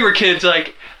when we were kids,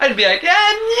 like I'd be like,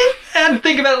 I'd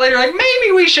think about it later, like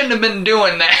maybe we shouldn't have been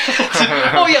doing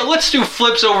that. Oh yeah, let's do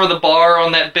flips over the bar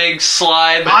on that big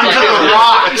slide. that's Onto like- the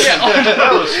rocks. Yeah,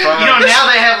 That was fun. You know,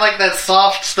 now they have like that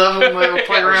soft stuff in the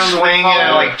playground. Swing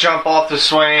and like jump off the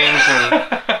swings and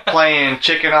playing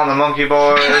chicken on the monkey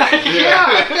board.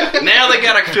 Yeah. Now they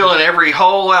gotta fill in every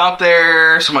hole out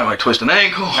there. Somebody might twist an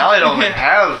ankle. Now they don't even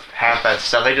have half that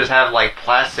stuff. They just have like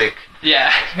plastic.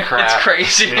 yeah, Crap. it's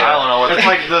crazy. I don't know what It's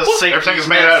like the safety Everything is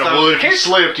net made out of stuff. wood. If you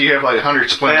slipped, you have like 100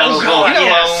 splinters. Oh, God,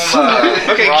 yes.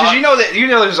 Okay, because you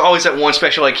know there's always that one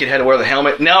special ed kid had to wear the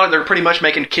helmet. Now they're pretty much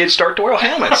making kids start to wear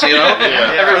helmets, you know?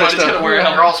 Yeah. Everyone's Everyone's gonna wear a They're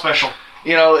helmet. all special.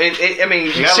 You know, I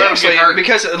mean, Yeah, let 'em seriously, get hurt.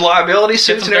 because of liability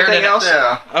suits and them everything dirty. else.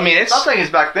 Yeah. I mean, it's... Some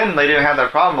things back then they didn't have that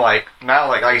problem. Like now,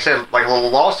 like you said, like little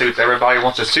lawsuits. Everybody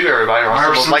wants to sue everybody.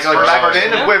 Ever since Like first back ours,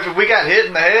 then, yeah. if we got hit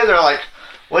in the head, they're like,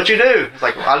 "What'd you do?" It's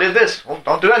like, "I did this." Well,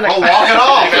 don't do that next Oh, time. walk it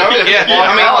off. You know? Yeah, Walk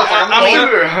I mean, it off. Like, I mean, "Don't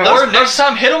do it." Or next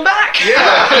time, hit them back.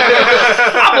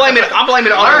 I blame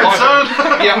it on Learn, son.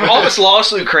 Yeah, all this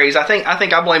lawsuit craze. I think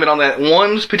I blame it on that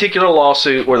one particular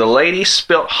lawsuit where the lady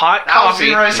spilt hot I was coffee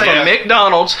getting ready to say from that.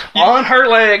 McDonald's on her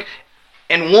leg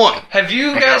and won. Have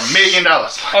you I got guys? $1 million.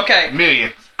 Okay,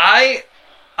 Million.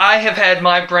 I have had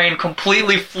my brain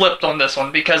completely flipped on this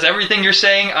one because everything you're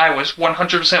saying, I was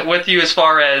 100% with you as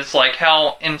far as like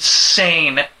how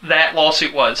insane that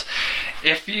lawsuit was.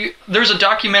 There's a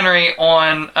documentary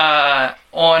on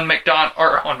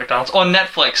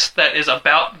Netflix that is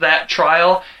about that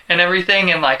trial and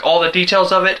everything and like all the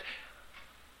details of it.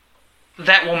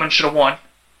 That woman should have won,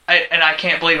 and I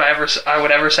can't believe I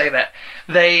would ever say that.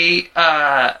 They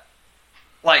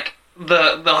like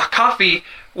the coffee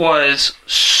was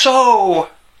so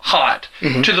hot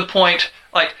to the point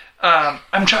like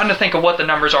I'm trying to think of what the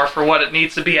numbers are for what it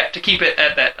needs to be at to keep it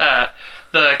at that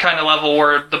the kind of level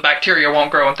where the bacteria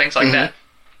won't grow and things like that.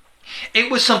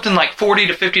 It was something like 40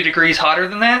 to 50 degrees hotter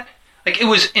than that. Like it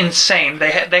was insane.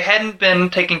 They hadn't been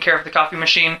taking care of the coffee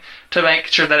machine to make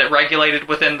sure that it regulated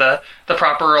within the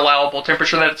proper allowable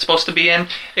temperature that it's supposed to be in.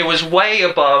 It was way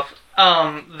above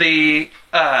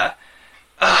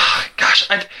gosh,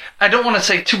 I don't want to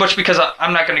say too much because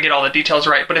I'm not going to get all the details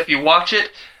right, but if you watch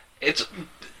it,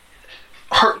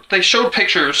 they showed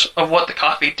pictures of what the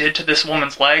coffee did to this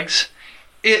woman's legs.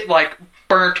 It, like,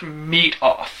 burnt meat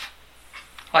off.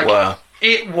 Like, Wow.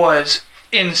 It was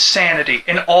insanity,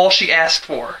 and all she asked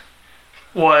for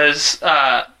was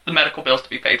the medical bills to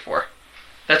be paid for.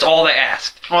 That's all they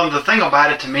asked. Well, the thing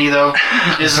about it to me, though,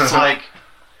 is it's like,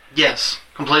 yes,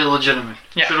 completely legitimate.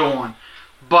 Yeah. Should have won.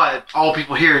 But all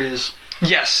people hear is,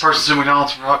 Yes. person suing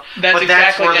McDonald's for That's but exactly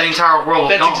that's where it. the entire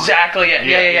world is That's gone. exactly it.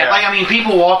 Yeah. Like, I mean,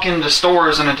 people walk into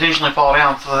stores and intentionally fall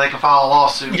down so they can file a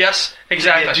lawsuit. Yes,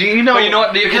 exactly. Do you know- Well, you know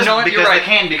what? Because, You're because right. they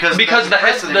can, because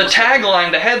The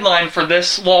tagline, the headline for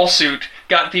this lawsuit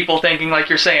got people thinking, like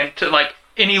you're saying, to like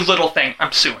any little thing,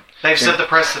 I'm suing. They've set the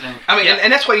precedent. I mean, Yeah.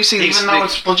 and that's why you see these... Even though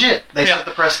it's legit, they Yeah. set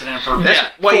the precedent for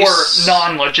what you for s-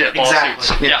 non-legit lawsuits.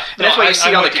 Exactly. Yeah, And that's why you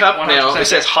see on the cup now, it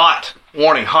says hot.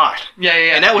 Warning, hot. Yeah.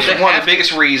 And that was They one have of the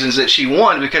biggest reasons that she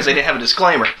won, because they didn't have a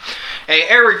disclaimer. Hey,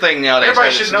 everything nowadays Everybody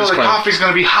has should a know that disclaimer. coffee's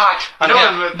going to be hot. I know,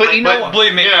 Yeah, but you know But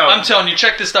believe me, you know- I'm telling you,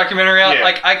 check this documentary out. Yeah.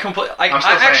 Like I I'm still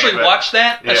actually saying, but- watched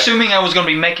that, Yeah. assuming I was going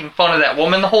to be making fun of that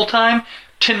woman the whole time.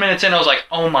 10 minutes in, I was like,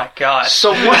 oh my god.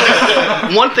 So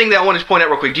one thing that I wanted to point out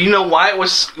real quick. Do you know why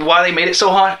they made it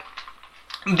so hot?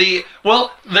 They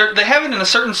have it in a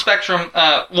certain spectrum.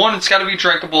 One, it's got to be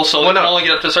drinkable, so it can only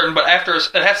get up to a certain. But after it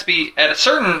has to be at a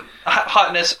certain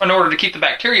hotness in order to keep the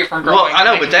bacteria from growing. Well, I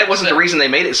know, and but making that wasn't the sick. reason they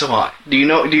made it so hot. Do you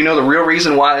know the real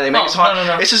reason why they made Oh, it so hot?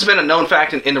 no. This has been a known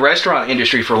fact in the restaurant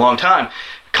industry for a long time.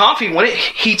 Coffee, when it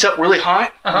heats up really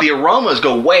hot, the aromas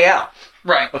go way out.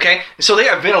 Right. Okay, so they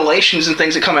have ventilations and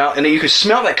things that come out, and then you can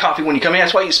smell that coffee when you come in.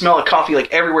 That's why you smell a coffee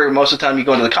like everywhere. Most of the time, you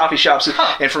go into the coffee shops,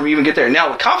 and from even get there. Now,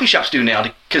 what coffee shops do now,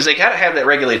 because they got to have that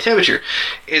regulated temperature,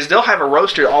 is they'll have a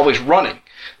roaster always running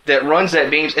that runs that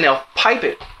beans, and they'll pipe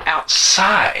it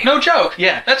outside. No joke.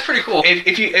 Yeah. That's pretty cool.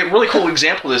 If you a really cool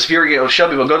example of this, if you ever get to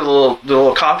Shelbyville, go to the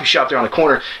little coffee shop there on the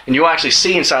corner, and you'll actually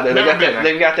see inside there.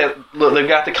 They've got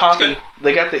the coffee.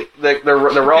 They got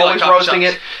they're always roasting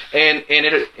it, and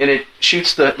it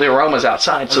shoots the aromas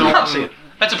outside, so you can see it.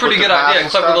 That's a pretty With good the pies idea. and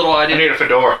Clever stuff? little I idea. need a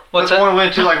fedora. What's That's the one that? we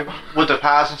went to, like, with the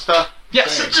pies and stuff.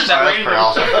 Yes. That's pretty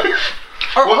awesome.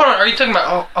 Hold on. Are you talking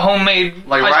about homemade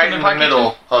Like ice right cream in and the pie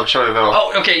middle of Shelbyville.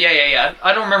 Oh, okay, yeah.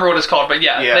 I don't remember what it's called, but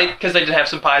Yeah. because they did have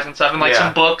some pies and stuff, and like Yeah.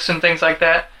 some books and things like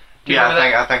that. Do you Yeah, remember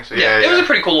that? I think so. Yeah, Yeah, it was a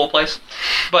pretty cool little place.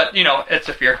 But, it's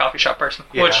if you're a coffee shop person,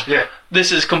 Yeah. which Yeah.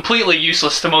 this is completely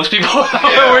useless to most people.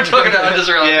 We're talking about this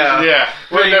earlier. Yeah. Yeah.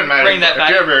 Well, it doesn't matter. Bring that If back.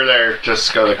 you're ever there,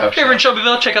 just go to the coffee If you're ever in shop.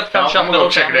 Shelbyville, check out the coffee I'm shop. gonna go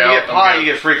check it You out. get pie, you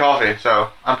get free coffee. So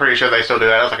I'm pretty sure they still do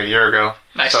that. That was like a year ago.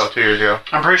 Nice. So 2 years ago.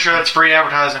 I'm pretty sure that's free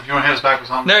advertising if you want to hit us back with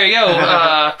something. There you go.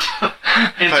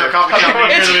 Insert coffee shop.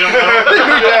 It's- We don't know.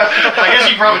 I guess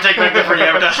you probably take back the free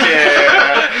advertising.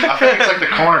 Yeah. I think it's like the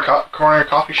corner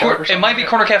coffee shop or something. It might be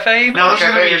Corner Cafe. No, there's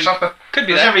Cafe gonna or be something. Could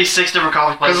be there's that. gonna be 6 different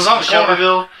coffee places. 'Cause it's on in the corner.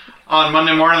 Shelbyville. On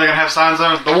Monday morning, they're gonna have signs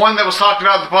on it. The one that was talked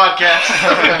about in the podcast.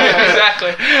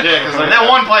 Exactly. Yeah, because that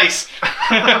one place.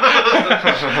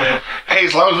 Hey,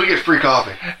 as long as we get free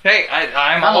coffee. Hey, I'm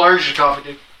I'm all. allergic to coffee,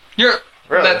 dude. You're.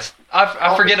 Really? That's.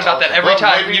 I forget about that every Well,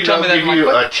 time maybe you tell me that. they'll I'm give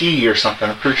you like, a tea or something.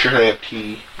 I'm pretty sure they have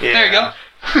tea. Yeah. there you go.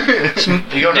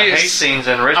 You go to Dude, Hastings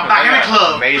in Richmond. I'm back in they the got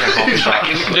club. Amazing coffee shop.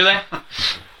 Do they?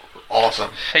 Awesome.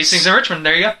 Hastings in Richmond.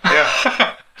 There you go.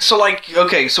 Yeah. So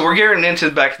so we're getting into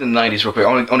back to the 90s real quick.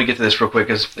 I want to get to this real quick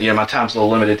because my time's a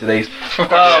little limited today.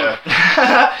 Yeah.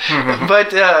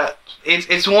 But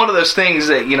it's one of those things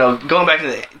that, going back to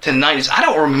the 90s, I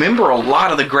don't remember a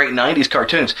lot of the great 90s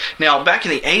cartoons. Now, back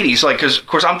in the 80s, because, of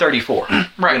course, I'm 34.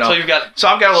 Right. So you've got. So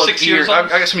I've got a little 6 years I on?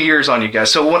 got some years on you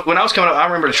guys. So when I was coming up, I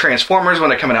remember the Transformers when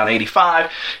they're coming out in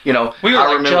 '85. We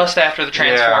were just after the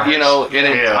Transformers. and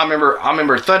then Yeah. I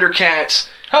remember Thundercats.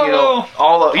 Hello.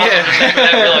 All of Really, though.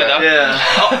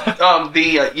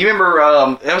 Yeah. you remember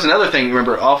that was another thing. You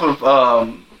remember off of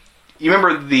you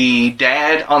remember the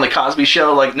dad on the Cosby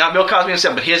Show, like not Bill Cosby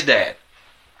himself, but his dad.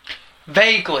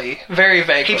 Vaguely, very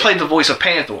vaguely. He played the voice of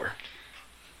Panther.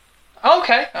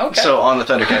 Okay. So on the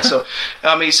Thundercats. So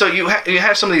so you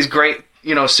have some of these great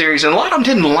series, and a lot of them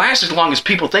didn't last as long as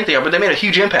people think they are, but they made a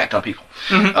huge impact on people.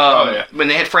 Oh, yeah. When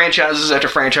they had franchises after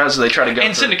franchises, they try to go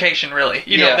and through. syndication, really.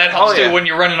 You Yeah. know, that helps Oh, yeah. too when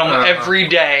you're running them every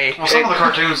day. Well, some of the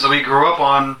cartoons that we grew up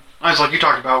on, it's like you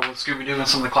talked about with Scooby-Doo and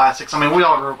some of the classics. I mean, we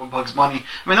all grew up with Bugs Bunny.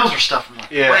 I mean, those are stuff from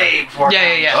Yeah. way before. our Yeah,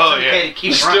 time. yeah. Oh, It's yeah. okay to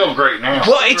keep It's running. still great now.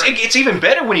 Well, it's even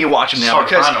better when you watch them now Hard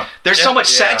to because find 'em. there's so much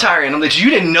satire in them that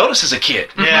you didn't notice as a kid.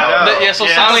 Yeah. So Yeah.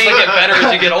 sometimes they get better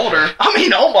as you get older. I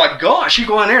mean, oh my gosh! You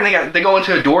go in there and they go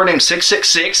into a door named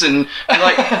 666, and you're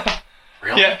like,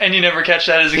 really? Yeah, and you never catch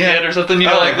that as a Yeah. kid or something.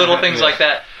 Like little things like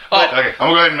that. Oh, Okay, I'm going to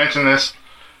go ahead and mention this.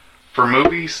 For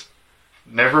movies,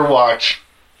 never watch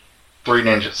Three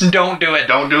Ninjas. don't do it.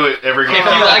 Don't do it ever again. If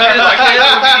you like it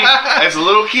as a kid, As a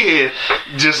little kid,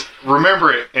 just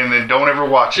remember it and then don't ever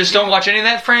watch just it. don't watch any of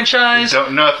that franchise.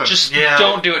 Nothing. Just Yeah.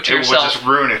 don't do it to it will yourself. just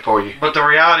ruin it for you. But the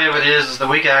reality of it is that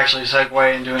we could actually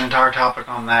segue into an entire topic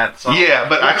on that. So Yeah,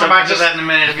 but we'll I come back to just- that in a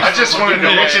minute. If you I still just want wanted to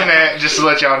do mention that just to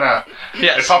let y'all know. It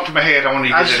Yes. popped in my head. I wanted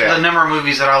to I get just, it the out. number of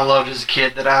movies that I loved as a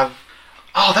kid that I've.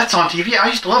 Oh, that's on TV. I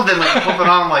used to love them. Like flipping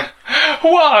on, I'm like,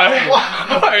 Why?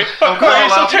 Why are you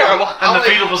so terrible? in the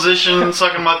fetal position,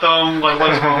 sucking my thumb, like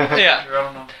what's wrong? Yeah. I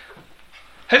don't know.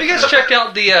 Have you guys checked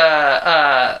out the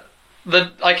have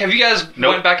you guys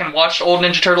Nope. went back and watched old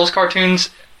Ninja Turtles cartoons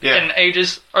Yeah. in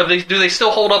ages? Do they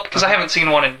still hold up? Because I haven't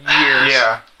seen one in years.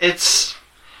 Yeah. It's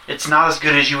not as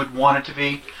good as you would want it to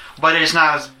be, but it's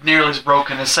not as nearly as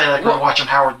broken as say like we're watching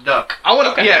Howard the Duck. I want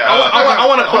to, Okay. yeah, I want I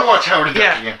wanna watch Howard the Duck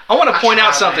yeah, again. I want to point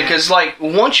out tried, something man. because, like,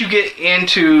 once you get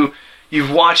into,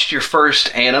 you've watched your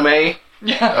first anime,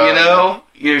 Yeah.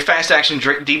 your fast action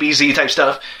DBZ type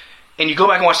stuff, and you go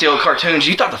back and watch the old cartoons,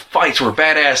 you thought the fights were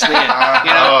badass then,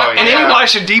 Oh, and then you yeah.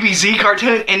 watch a DBZ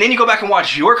cartoon, and then you go back and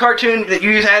watch your cartoon that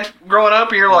you had growing up,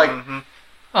 and you're like,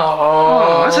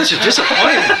 oh, that's such a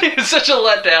disappointment. It's such a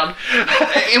letdown.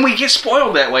 And we get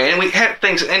spoiled that way, and we had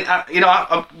things. And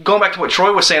I'm going back to what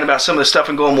Troy was saying about some of the stuff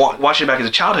and going watching it back as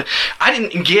a childhood.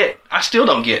 I still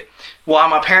don't get why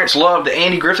my parents loved the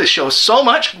Andy Griffith Show so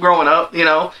much growing up.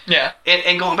 Yeah.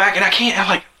 And going back, and I can't. I'm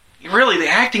like, really, the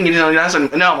acting.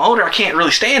 Now I'm older, I can't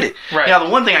really stand it. Right. Now the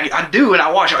one thing I do, and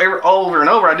I watch over and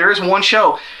over. There is one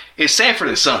show. is Sanford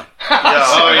and Son.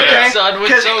 Oh, yeah. Okay? Son was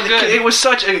 'Cause so good. It was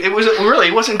such. It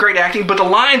wasn't great acting, but the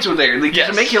lines were there Yes.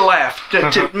 to make you laugh,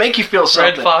 to make you feel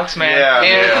something. Red Fox, man.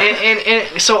 Yeah.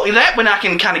 And so that one I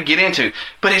can kind of get into,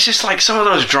 but it's just like some of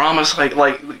those dramas,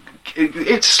 like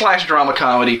it's slash drama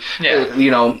comedy. Yeah.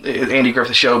 Andy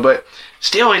Griffith Show, but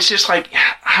still, it's just like,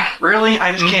 really,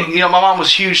 I just can't. My mom was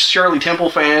a huge Shirley Temple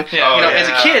fan. Yeah. As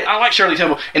a kid, I like Shirley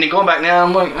Temple, and then going back now,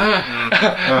 I'm like, My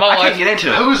I wife can't get into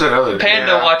it. Who's that other?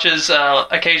 Panda watches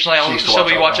occasionally. She used to She'll watch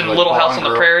be all watching them, like, Little House Blonde on the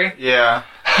Girl. Prairie. Yeah.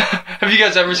 Have you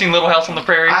guys ever seen Little House on the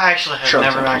Prairie? I actually have Sure,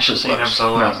 never some actually seen people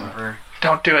episode No. 11.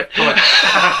 Don't do it. Talk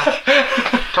about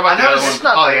the I other noticed one, it's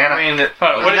not- Pollyanna. I mean,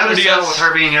 What do noticed you guys? with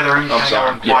her being in the other room, I'm kind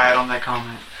sorry. of quiet on that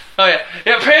comment. Oh yeah,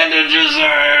 Panda just.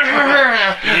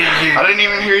 I didn't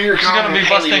even hear your She's gonna comment. be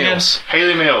busting in. Mills.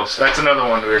 Haley Mills. That's another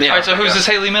one. Yeah. All right, so who's this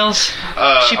Haley Mills? She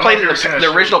I'm played not in gonna finish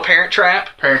the original Parent Trap.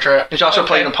 Parent Trap. And she also Okay.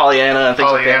 played in Pollyanna and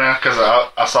things like that. Pollyanna, because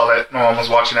I saw that. My mom was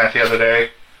watching that the other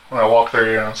day when I walked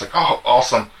through, and I was like, "Oh,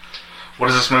 awesome! What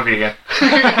is this movie again?"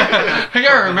 I gotta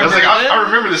I remember was like, that. I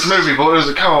remember this movie, but what was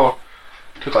it called?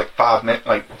 It took like 5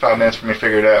 minutes for me to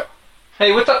figure it out.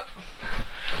 Hey, what's up?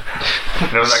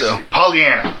 And it was So- actually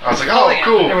Pollyanna. I was like, "Oh, Pollyanna.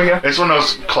 cool!" There we go. It's one of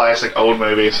those classic old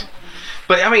movies.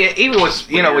 But I mean, even with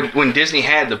when Disney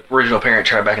had the original Parent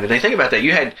Trap back in the day, think about that.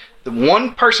 You had the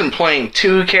one person playing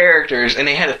two characters, and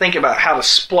they had to think about how to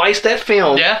splice that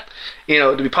film. Yeah.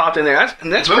 To be popped in there. That's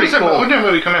When pretty was that, cool. when did that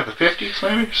movie come out? The 50s,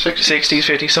 maybe 60s. 60s,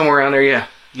 50s, somewhere around there. Yeah.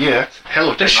 Yeah, it's hell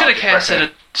of They should have technology back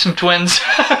casted some twins.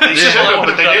 then. They should have,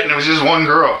 but they didn't. It was just one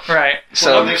girl. Right.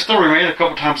 So Well, they've still remade it a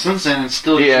couple times since then and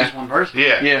still Yeah. use one person.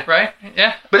 Yeah. yeah. Right.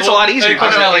 Yeah. But it's a lot easier of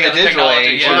course, because now of they the got the digital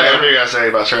technology. age. Yeah. What did I say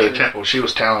about Shirley Temple? She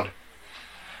was talented.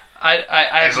 I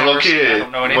As a little I kid.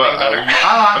 don't know anything Well, about her.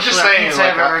 I'm just saying,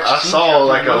 like, I saw,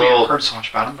 like, a I've little- heard so much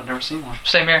about him, but never seen one.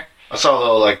 Same here. I saw a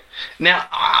little like Now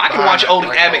I can Behind watch it, old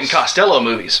like Abbott and else. Costello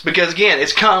movies because again,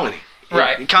 it's comedy.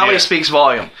 Right. Comedy Yeah. speaks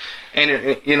volume. And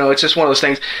it's just one of those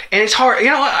things, and it's hard.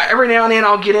 Every now and then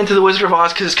I'll get into the Wizard of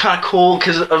Oz because it's kind of cool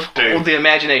because of Dude. the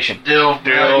imagination. Dill.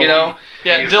 Dill.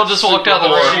 Yeah, He's Dill just walked out of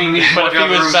the super room, hard. but if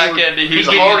he was back in, he's he's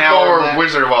a getting an hour of hardcore that.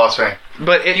 Wizard of Oz fan.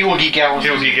 But He will geek out.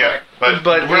 He'll geek out, but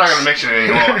But we're not it's- going to mention it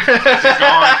anymore. He's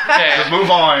gone. Yeah. Just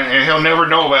move on, and he'll never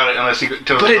know about it unless he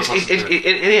tells But us. it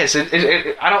is.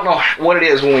 I don't know what it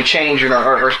is when we change in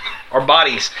our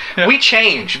bodies. We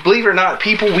change. Believe it or not,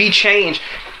 people, we change.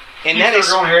 And You that start is.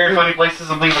 growing hair in funny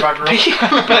places and things about girls.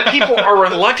 But people are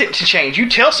reluctant to change. You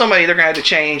tell somebody they're going to have to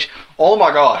change. Oh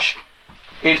my gosh.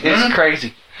 It's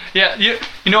crazy. Yeah,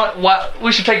 you know what?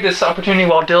 We should take this opportunity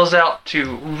while Dill's out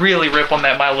to really rip on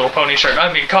that My Little Pony shirt.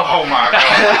 I mean, come Oh on. my god!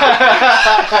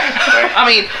 I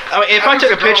mean, if I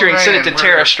took a picture and sent it to man,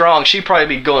 Tara where- Strong, she'd probably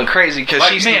be going crazy because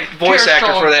she's Man, the voice Tara actor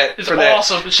Strong for that. is for that,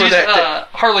 awesome. for She's that,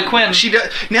 Harley Quinn. she does.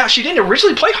 Now she didn't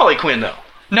originally play Harley Quinn though.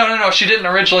 No, she didn't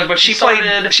originally, but she She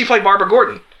started. played Barbara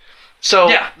Gordon. So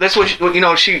Yeah. that's what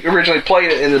she originally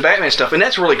played it in the Batman stuff, and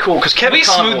that's really cool because Kevin We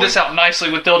Conroy. smoothed this out nicely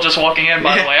with Dill just walking in.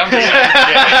 By the way, I'm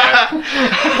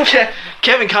just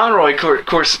Kevin Conroy, of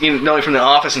course, knowing from The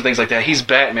Office and things like that, he's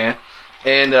Batman,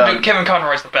 and dude, Kevin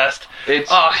Conroy's the best.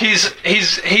 it's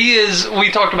He is. We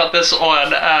talked about this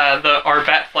on our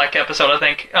Batfleck episode, I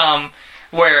think,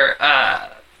 where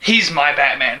he's my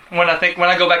Batman. When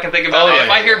I go back and think about Oh, it, yeah, if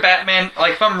I hear Batman,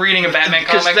 like if I'm reading a Batman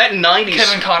because comic, that '90s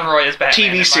Kevin Conroy is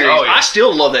Batman. in my TV series. eyes. Oh, yeah. I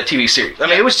still love that TV series. I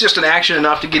mean, it was just an action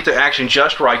enough to get the action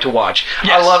just right to watch.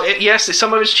 Yes. I love it. Yes,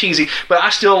 some of it's cheesy, but I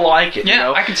still like it.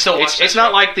 Yeah, I can still watch that It's not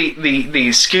show. like the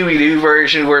Scooby Doo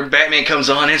version where Batman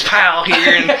comes on, his pal here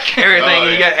and everything. Oh,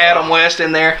 You yeah. got Adam West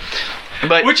in there,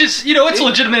 but Which is, it's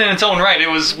legitimate in its own right. It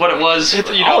was what it was, it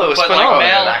was but phenomenal like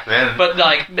now, back then. but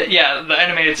like, the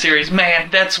animated series, man,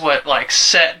 that's what like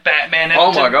set Batman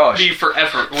Oh my to gosh. be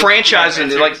forever. was the franchising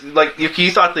animated series. like if you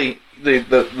thought the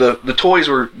toys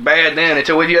were bad then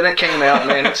until that came out,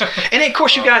 man. And then of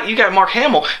course you got Mark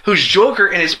Hamill, who's Joker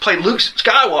and has played Luke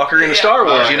Skywalker in the Star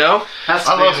Wars. That's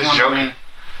I the love biggest his one for Joker. me.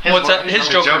 What's that? His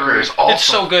Joker. Joker is awesome. It's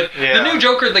so good. Yeah. The new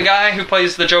Joker, the guy who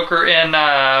plays the Joker in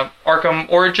Arkham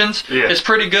Origins, Yeah. is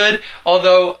pretty good.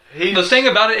 Although the thing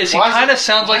about it is he Why is kind of it-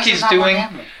 sounds why like is it he's not Mark doing.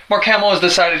 Hamill? Mark Hamill has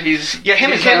decided he's Yeah,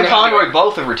 him and he's Kevin not gonna do Conroy it.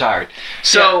 both have retired.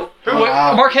 So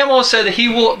Wow. Mark Hamill has said he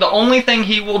will. The only thing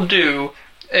he will do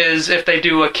is if they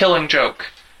do a Killing Joke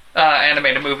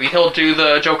animated movie, he'll do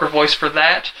the Joker voice for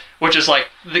that, which is like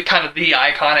the kind of the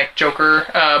iconic Joker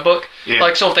book. Yeah.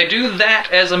 Like, so if they do that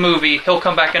as a movie, he'll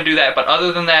come back and do that. But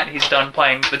other than that, he's done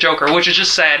playing the Joker, which is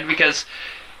just sad because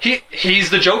he's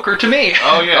the Joker to me.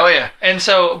 Oh yeah. Oh yeah. And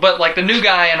so, but like the new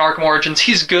guy in Arkham Origins,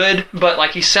 he's good, but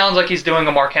like he sounds like he's doing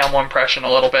a Mark Hamill impression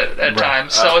a little bit at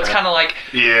times. So it's kind of like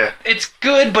Yeah. it's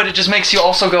good, but it just makes you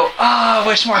also go, I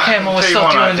wish Mark Hamill was Tell you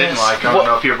still one doing I didn't this. like. I don't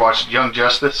know if you ever watched Young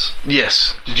Justice.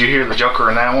 Yes. Did you hear the Joker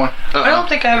in that one? I don't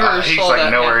think I ever He's saw like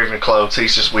that. nowhere even close.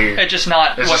 He's just weird. It's just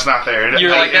not. It's just not there.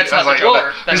 You're like, that's not the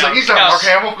Joker. He's like, he's not Mark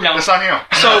Hamill. No. It's not him.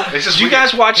 So, It's just do you weird.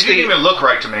 guys watch He didn't even look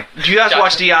right to me. Do you guys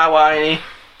watch DIY any?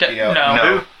 No.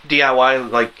 No. DIY,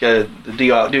 like the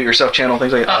do-it-yourself channel,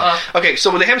 things like that. Okay,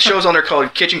 so they have shows on there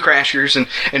called Kitchen Crashers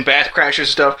and Bath Crashers and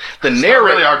stuff. The Not narrator,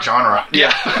 really our genre.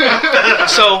 yeah.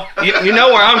 So you know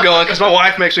where I'm going because my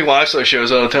wife makes me watch those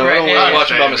shows all the time. I don't want to watch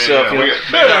them by myself. You know?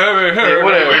 Whatever.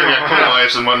 Whatever.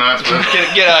 Wives and whatnot.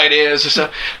 Get ideas and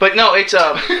stuff. But no, it's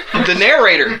the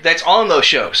narrator that's on those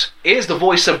shows is the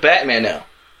voice of Batman now.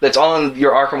 That's on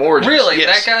your Arkham Origins. Really?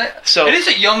 Yes. That guy? So it is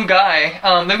a young guy.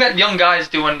 They've got young guys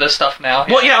doing this stuff now.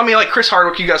 Well, yeah, I mean, like Chris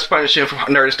Hardwick, you guys probably see him from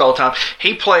Nerdist all the time.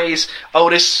 He plays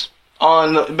Otis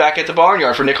on Back at the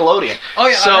Barnyard for Nickelodeon. Oh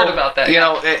yeah, So, I heard about that. You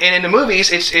know, and in the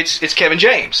movies, it's Kevin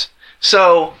James.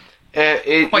 So, Wait,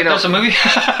 you know, there's a movie?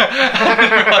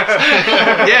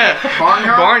 yeah,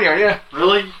 Barnyard, yeah,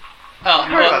 Really? Oh,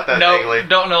 heard about that no, vaguely.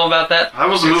 don't know about that. That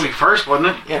was the movie first, wasn't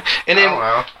it? yeah. And then,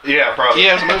 Yeah, probably.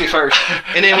 yeah, it was a movie first.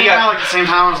 And then we Came out got like the same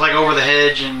time. It was like Over the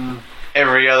Hedge and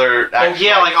Every other action,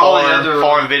 yeah, like all the foreign, other-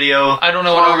 foreign video. I don't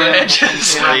know what Over the Edge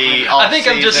is. The I think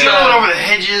I'm just. off-season. you know what Over the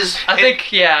Hedges. I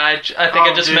think, yeah, I think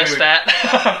I just missed that.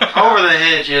 Over the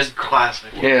Hedge is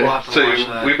classic. Yeah. We'll have to So watch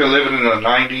that. we've been living in the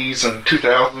 90s and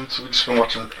 2000s. We've just been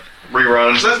watching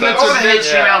reruns. Over the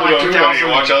Hedge came out We like don't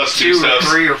even watch us do 2002 or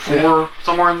stuff. 3 or 4,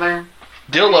 somewhere in there.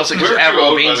 Dill loves it because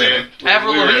Avril Lavigne's in it.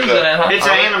 Avril Lavigne's in it, huh? It's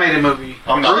an animated movie.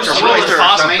 I'm not Bruce sure. Willis is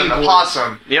Possum. the main The voice.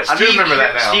 Possum. Yep. I do remember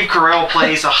that now. Steve Carell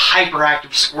plays a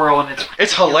hyperactive squirrel, and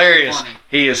it's hilarious. funny.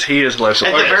 He is hilarious.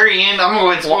 At the very end, I'm gonna go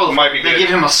ahead and spoil Well, it. might be They good. give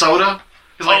him a soda.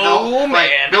 He's like, Oh, no,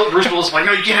 like, man. Bruce Willis is like,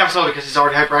 no, you can't have soda because he's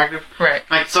already hyperactive. Right.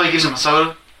 Like, so he gives him a soda,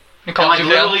 You and called like you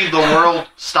down? literally the world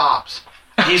stops.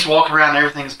 He's walking around, and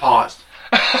everything's paused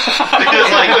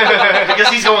because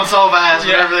he's going so fast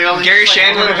and Yeah. everything else. Gary He's just like,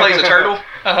 Shandling plays a turtle.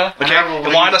 Uh-huh. Okay.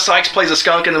 And Wanda Sykes plays a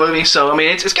skunk in the movie. So I mean,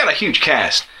 it's got a huge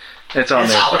cast. It's on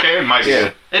It's there. Okay, it might be Yeah.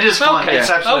 good. It is fun. Okay. It's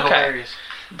absolutely Okay. hilarious. I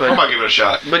But might give it a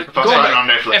shot. But if I going find back- it on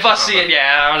Netflix. If I see it,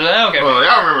 yeah, I was like, okay. Well,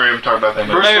 I remember him talking about that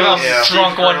movie. Maybe I'm Yeah.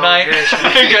 drunk Steve one Carell, night.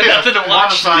 yeah. Got nothing to Wanda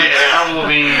watch. Sykes, Avril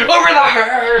Lavigne, Over the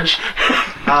Hedge.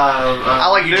 I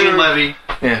like Eugene Levy.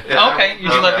 yeah. Okay,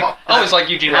 Eugene Levy. I always like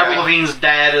Eugene Avril Levy. Lavigne's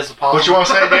dad is Apollo. What you want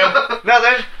to say, Dan?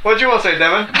 Nothing. What'd you want to say,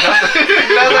 Devin?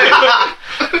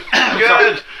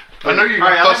 Good. I know you're All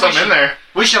right, going to I throw think we something in should- there.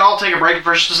 We should all take a break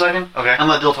for just a second. Okay. And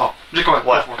let Dill talk. Just go ahead.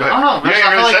 What? Go for it. Go ahead. I don't know. You ain't I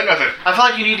feel really like- said nothing. I feel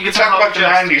like you need to get Talk something about off the your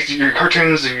chest. 90s, your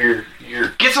cartoons, your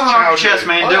Get something off your chest,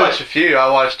 man. I Do watched it. a few. I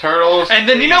watched Turtles. And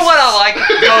then you know what I like?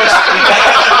 Alright,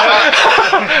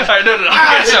 no.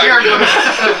 Sorry.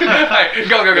 Alright,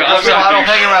 go. I'm I sorry. don't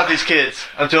hang around these kids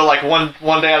until like one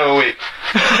day out of a week.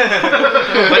 But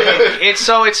it's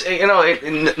you know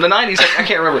in the 90s I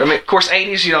can't remember. I mean, of course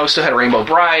 80s you know still had Rainbow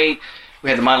Bright. We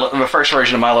had the first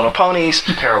version of My Little Ponies.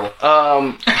 terrible.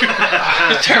 Terrible.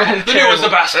 The new was the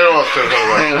best. It was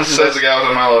terrible. Says the guy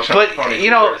with a Milo shop. But you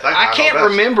know I can't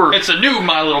remember. It's a new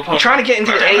My Little Pony. Trying to get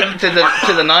into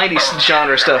the 90s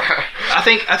genre stuff. I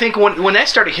think when that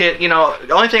started hit, you know,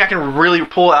 the only thing I can really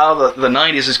pull out of the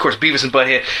 90s is of course Beavis and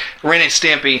Butthead, Ren and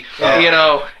Stimpy, you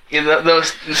know,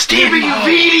 those Stimpy, you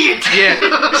idiot. Yeah.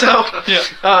 So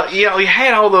you know, we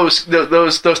had all those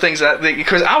things that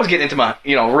because I was getting into my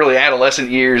you know really adolescent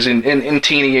years and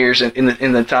teeny years in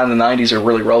the time the 90s are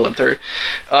really rolling through,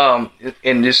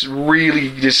 and just really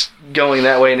just going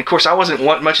that way. And of course, I wasn't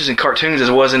much as in cartoons as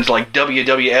I was into like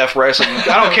WWF wrestling.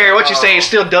 I don't care what you say; it's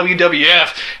still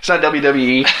WWF. It's not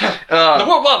WWE. The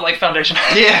World Wildlife Foundation.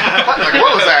 Yeah, Like,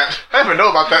 what was that? I didn't even know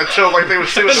about that until like they were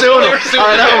suing Suing them.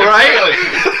 I know, right?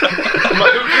 I'm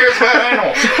like, who cares about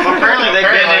animals? Apparently, they've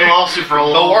been in a lawsuit for a The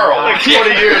long world, time. like 20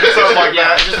 years, something like Yeah,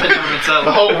 that. it's just been never been settled.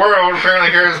 The whole world apparently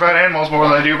cares about animals more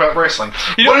than they do about wrestling.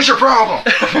 What is your problem?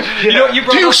 You know, you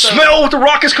brought Do you up the- smell what the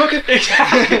Rock is cooking? It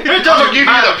doesn't give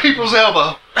you the people's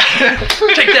elbow.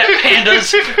 Take that, pandas.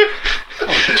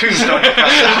 Tombstone.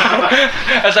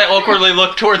 As I awkwardly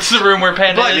look towards the room where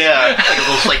Panda is. Yeah, like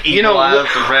those like You know, evil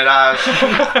eyes, the red eyes.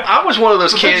 I was one of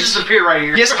those They kids. just appear right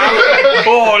here. Yes,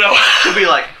 Oh no. It'd be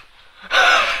like,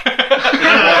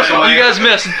 You guys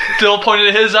missed. Dill pointed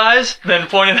at his eyes, then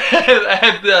pointed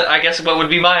at I guess what would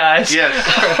be my eyes.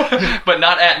 Yes. But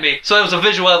not at me. So that was a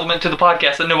visual element to the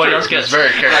podcast that nobody else gets. It's very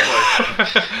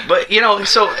careful. But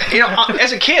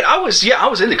as a kid, I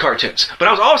was into cartoons, but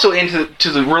I was also into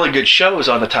the really good shows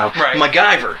on the time. Right.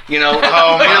 MacGyver,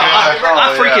 Oh my God.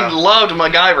 I freaking loved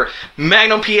MacGyver.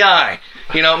 Magnum PI.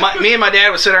 Me and my dad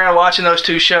would sit around watching those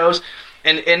two shows,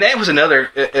 and that was another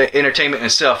entertainment in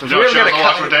itself. If You know what shows I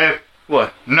watched with Dad?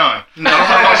 What? None. No,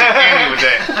 I'm watching any with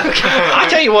Dad. I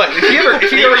tell you what, if you ever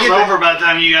He was over by the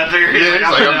time you got there. Yeah, he's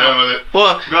like, I'm done with it.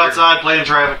 well, Go outside, play in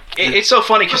traffic. it's so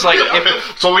funny because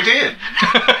That's what we did.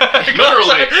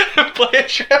 Literally. That's what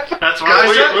Guys,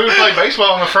 I we would play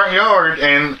baseball in the front yard,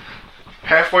 and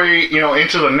halfway,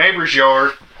 into the neighbor's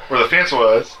yard where the fence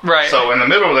was. Right. So in the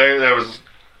middle there was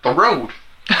the road.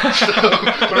 So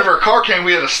whenever a car came,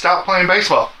 we had to stop playing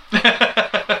baseball.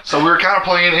 So we were kind of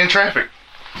playing in traffic.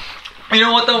 You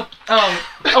know what though?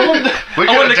 We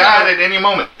could have died at any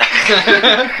moment.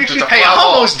 Just a Hey, I fly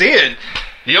ball. almost did.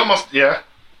 You almost, yeah.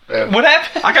 What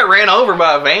happened? I got ran over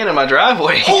by a van in my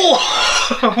driveway.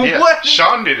 Yeah. What?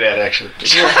 Sean did that, actually.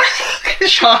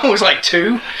 Sean was like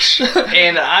 2,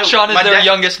 and Sean is my their dad-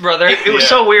 youngest brother. It was Yeah.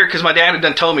 so weird because my dad had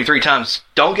done told me 3 times,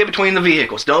 don't get between the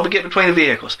vehicles. Don't get between the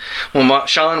vehicles. Well,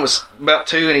 Sean was about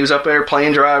 2 and he was up there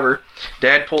playing driver.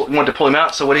 Dad wanted to pull him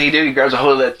out, so what did he do? He grabs a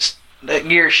hold of that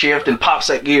gear shift and pops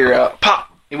that gear out.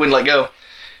 Pop! He wouldn't let go.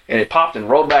 And it popped and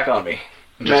rolled back on me.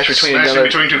 Just smashed in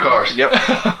between 2 cars. Yep.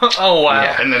 Oh wow.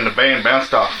 Yeah. And then the van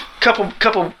bounced off. Couple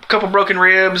broken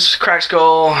ribs, cracked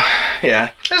skull.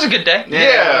 Yeah. That was a good day.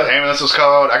 Yeah, ambulance was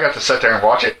called. I got to sit there and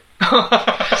watch it. So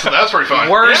that was pretty fun.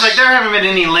 Worst. Like there haven't been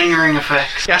any lingering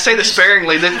effects. Yeah, I say this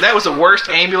sparingly. That was the worst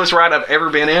ambulance ride I've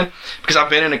ever been in because I've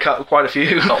been in quite a few.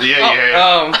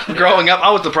 Yeah. Growing up,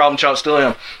 I was the problem child, still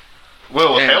am.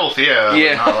 Well, with Yeah. health, yeah.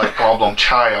 Yeah. Not like problem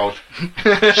child.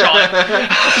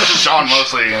 Sean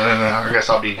mostly, and then I guess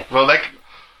I'll be. Well,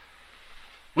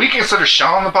 we consider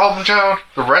Sean the problem child.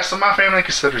 The rest of my family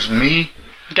considers me.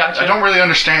 Gotcha. I don't really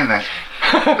understand that.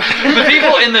 The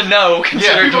people in the know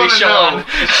consider it to be Sean.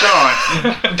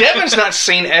 Sean. Devin's not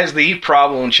seen as the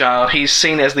problem child. He's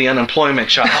seen as the unemployment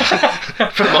child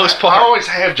for the most I part. always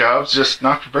have jobs, just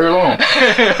not for very long.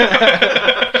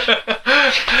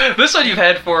 This one you've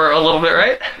had for a little bit,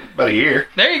 right? About a year.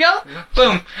 There you go.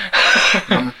 Boom.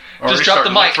 Already drop the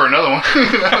starting to look mic. for another one.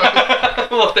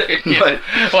 Well, there you go.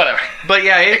 But- Whatever. But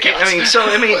yeah, I can't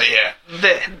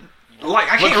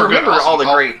remember all the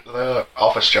great. The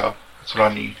office job. That's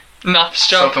what I need. Not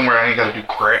joke. Something where I ain't got to do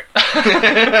crap.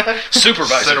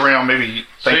 Supervisor. Sit around, maybe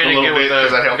So think you a didn't little get bit with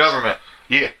because that the helps. government.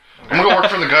 Yeah. I'm going to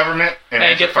work for the government and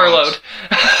And answer get phones. furloughed.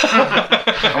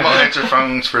 I'm going to answer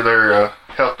phones for their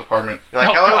health department. You're like,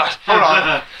 Oh, hello? God. Hold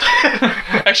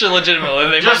on. Actually, legitimately,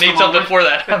 they Just might need a something moment. for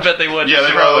that. I bet they would. Yeah, they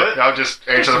Just probably. roll it. I'll just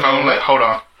answer the phone. Like, hold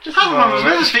on. Just hold on, Mr.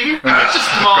 Business figure. And just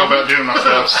go about doing my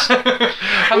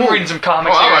stuff. I'm reading some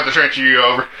comics Well, I'm here. going to transfer you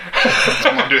over.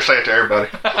 I'm going to say it to everybody.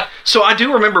 So I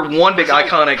do remember one big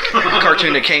iconic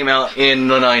cartoon that came out in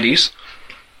the 90s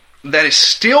that is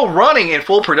still running in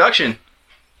full production.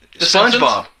 The Simpsons?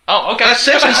 SpongeBob. Oh, okay.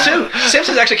 Simpsons too.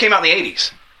 Simpsons actually came out in the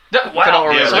 80s. Wow.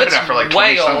 Yeah, So they've it's been out for like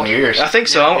way 20-something old. years. I think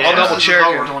so. I'll double This is check.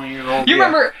 over 20 years old. You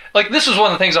remember, like, this was one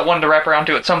of the things I wanted to wrap around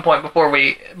to at some point before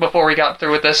we got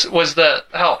through with this was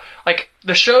how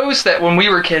the shows that when we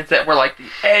were kids that were like the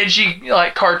edgy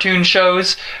like cartoon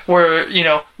shows where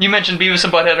you mentioned Beavis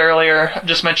and Butthead earlier, I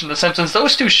just mentioned The Simpsons.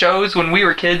 Those two shows when we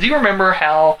were kids, you remember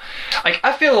how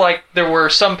I feel like there were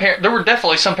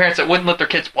definitely some parents that wouldn't let their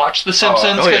kids watch The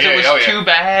Simpsons oh, yeah, because it was oh, yeah. too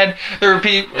bad. There were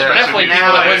definitely people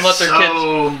Now that wouldn't let it's their kids.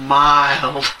 so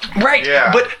mild. Right,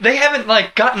 Yeah. but they haven't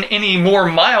like gotten any more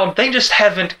mild. They just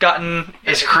haven't gotten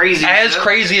It's crazy. as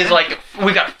crazy as like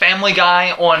we got Family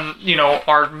Guy on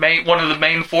our one of the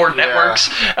main 4 networks,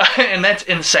 and that's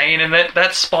insane. And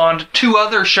that spawned 2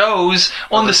 other shows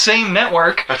on the same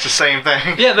network. That's the same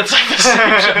thing. Yeah, that's like the same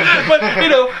show. But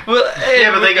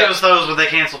Yeah, but they give us those, but they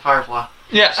cancel Firefly.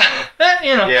 yeah,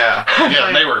 Yeah. Yeah,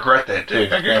 and they regret that too.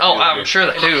 Oh, I'm sure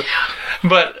they do.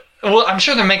 But I'm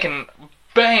sure they're making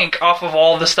bank off of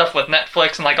all the stuff with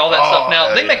Netflix and like all that stuff now.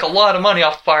 hell They yeah. make a lot of money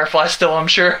off Firefly still, I'm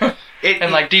sure.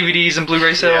 And like DVDs and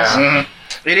Blu-ray sales. Yeah.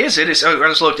 It is. I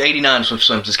just looked. 89 when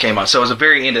Simpsons came out, so it was a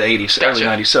very end of the 80s, early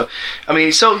Gotcha. 90s. So, I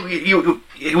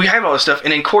mean, we have all this stuff,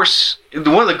 and of course,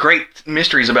 one of the great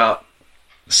mysteries about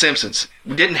Simpsons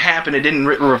didn't happen. It didn't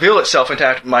reveal itself until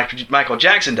after Michael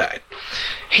Jackson died.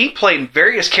 He played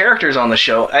various characters on the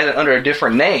show under a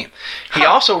different name. He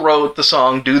also wrote the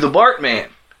song "Do the Bartman"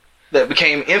 that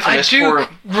became I infamous do for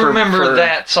remember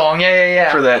that song.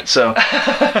 Yeah. for that. So,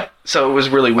 So it was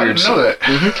really I weird. didn't know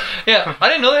that. Yeah, I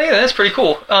didn't know that either. That's pretty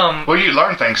cool. Well, you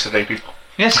learn things today, people.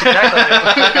 Yes, exactly.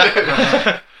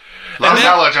 A lot of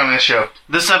knowledge on this show.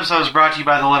 This episode is brought to you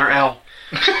by the letter L.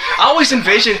 I always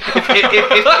envisioned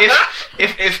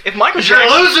if Michael You're a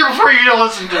Jackson. loser before you don't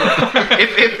listen to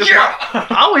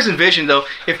it. I always envisioned though,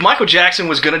 if Michael Jackson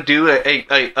was gonna do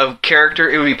a character,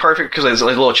 it would be perfect because he's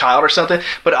like a little child or something.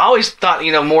 But I always thought,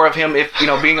 more of him if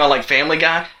being on like Family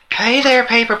Guy. Hey there,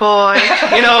 Paperboy.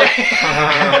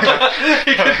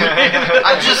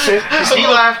 He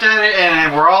laughed at it,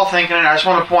 and we're all thinking it. I just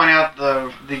want to point out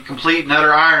the complete and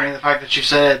utter irony of the fact that you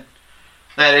said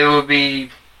that it would be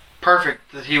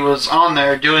perfect that he was on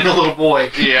there doing a little boy.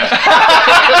 Yeah.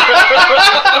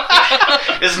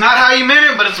 It's not how you meant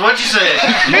it, but it's what you said.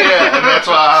 Yeah, and that's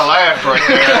why I laughed right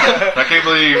there. I can't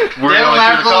believe we're the Devin only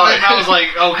laughed two a that little caught bit, and I was like,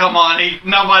 "Oh, come on,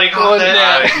 nobody caught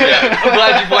that." Yeah. I'm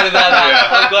glad you pointed that out. Yeah.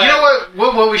 I'm glad. You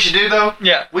know what we should do though?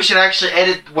 Yeah. We should actually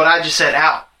edit what I just said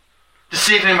out to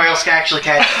see if anybody else can actually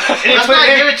catch it. Let's put not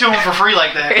it in- give it to him for free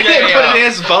like that. Put it in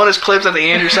as bonus clips at the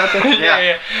end or something.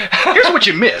 Yeah. Here's what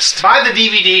you missed. Buy the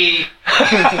DVD.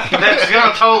 That's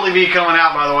gonna totally be coming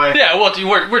out, by the way. Yeah, well,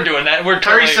 we're doing that. We're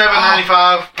totally,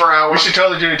 $37.95 per hour. We should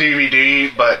totally do a DVD,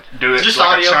 but do it Just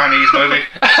like audio. a Chinese movie.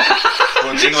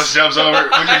 When English dubs over, we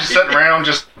could just sit around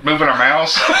just moving our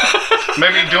mouths.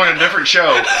 Maybe doing a different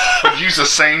show, but use the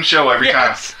same show every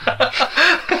time.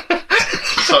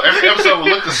 So every episode will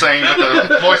look the same, but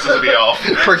the voices will be off.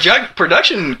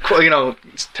 Production,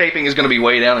 taping is going to be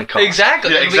way down in cost.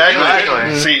 Exactly. Yeah,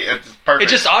 exactly. See, it's perfect.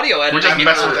 It's just audio editing. We're just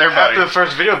messing with everybody. After the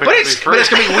first video, But it's going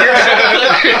to be weird.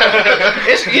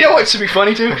 What should be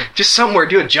funny too? Just somewhere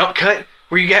do a jump cut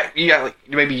where you got like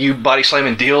maybe you body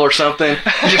slamming Deal or something,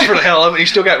 just for the hell of it. You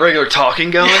still got regular talking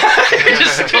going.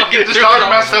 just talking Just talking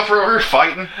about stuff we're over here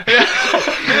fighting.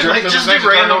 Just do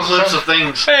random clips of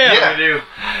things. Yeah. We do.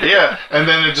 Yeah, and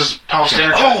then it just pops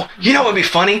in. Oh, you know what would be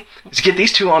funny is get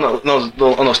these two on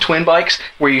those twin bikes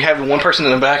where you have one person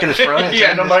in the back and the front. Yeah.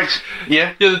 Tandem bikes.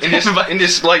 Yeah, Yeah, the and just, tandem bike. and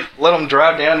just like let them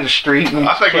drive down the street. And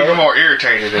I think you're more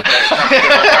irritated at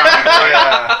that.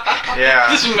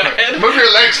 Yeah. This is mad. Move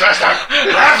your legs faster.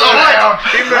 Slow down.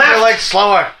 Even if they're like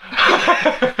slower.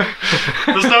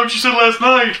 That's not what you said last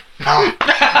night.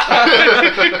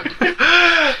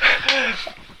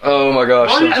 Oh my gosh!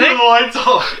 Why are you I turning think- the lights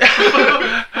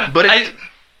off? But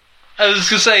I was just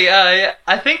gonna say,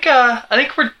 I think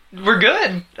we're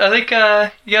good. I think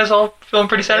you guys all feeling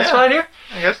pretty satisfied here.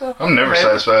 I guess so. I'm never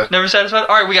satisfied. Never satisfied.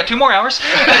 All right, we got 2 more hours.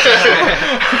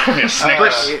 Yeah,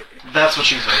 Snickers. That's what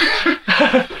she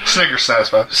said. Snickers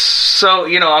satisfied. so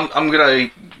I'm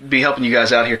gonna be helping you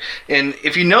guys out here, and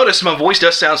if you notice, my voice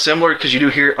does sound similar because you do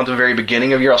hear it on the very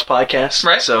beginning of your all's podcast,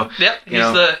 Right. So Yep. you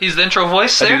know, He's the intro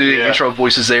voice I there. do the Yeah. intro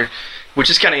voices there, which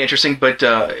is kind of interesting, but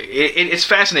it's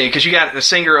fascinating because you got a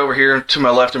singer over here to my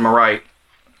left and my right.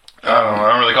 I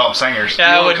don't really call them singers.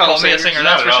 Yeah, I You wouldn't wanna call call me a singers? singer,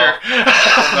 that's Not for at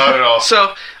sure. Not at all.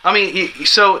 So I mean, a lot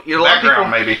of people, Background,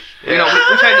 maybe.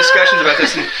 we've had discussions about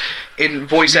this in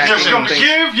voice acting Just and gonna things.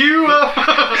 give you up.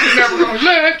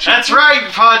 That's right,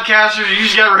 podcasters. You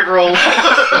just got Rickrolled.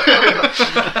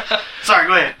 Sorry,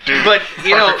 go ahead. Dude, But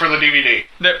perfect for the DVD.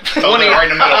 No. Oh, right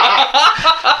in the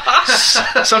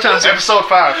middle. Sometimes Episode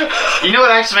 5. You know what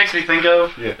actually makes me think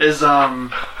of Yeah. is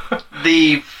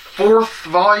the 4th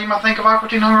volume, I think, of Aqua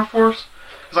Teen Hunger Force.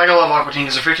 Because I love Aqua Teen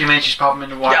because they're 15 minutes, you just pop them in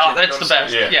to watch Yeah, it. that's the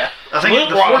best. Yeah. Yeah. I think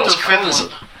the 4th or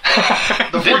 5th one.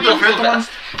 The 4th or 5th one,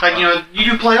 like, you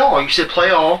do play all. You said play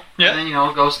all, Yeah. and then,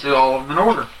 it goes through all of them in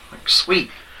order. Like, sweet.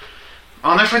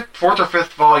 On their 4th or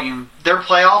 5th volume, their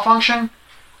play all function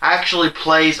actually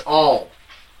plays all.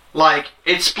 Like,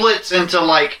 it splits into,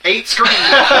 8 screens.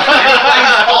 And it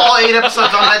plays all 8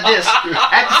 episodes on that disc.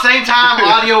 At the same time,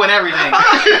 audio and everything.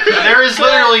 There is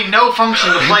literally no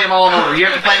function to play them all in order. You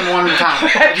have to play them one at a time.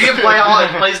 If you can play all,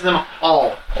 it plays them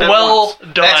all. at Well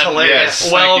once. done. That's hilarious.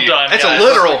 Yes, Well thank you. done. that's guys. a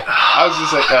literal. I was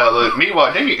just like,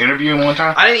 Meatwad, didn't you interview him one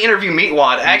time? I didn't interview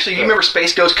Meatwad. Actually, you remember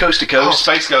Space Ghost Coast to Oh, Coast?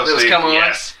 Space Ghost. That was dude. coming on?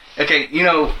 Yes. Okay,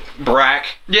 Brack.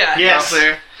 Yeah. Yes. Out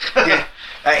there. Yeah.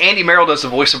 Andy Merrill does the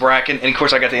voice of Brack, and of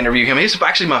course I got to interview him. He's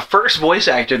actually my first voice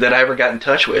actor that I ever got in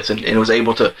touch with and was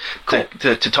able to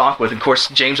talk with. Of course,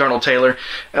 James Arnold Taylor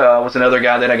was another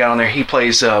guy that I got on there. He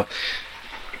plays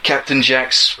Captain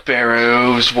Jack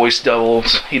Sparrow's voice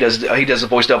doubles. He does the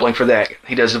voice doubling for that.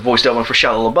 He does the voice doubling for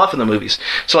Shia LaBeouf in the movies.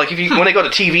 So like when they go to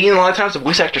TV, and a lot of times the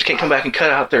voice actors can't come back and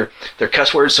cut out their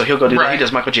cuss words, so he'll go do that. Right. He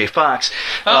does Michael J. Fox.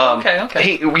 Oh,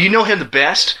 okay. You know him the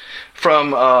best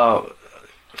from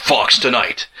Fox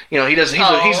Tonight. You know, he's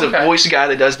the okay. voice guy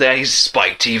that does that. He's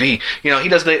Spike TV. You know, he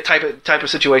does that type of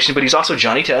situation. But he's also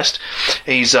Johnny Test.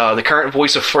 He's the current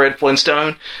voice of Fred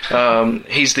Flintstone.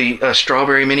 He's the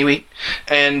Strawberry Mini Wheat,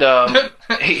 and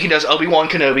he does Obi-Wan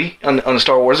Kenobi on the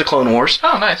Star Wars: The Clone Wars.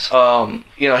 Oh, nice.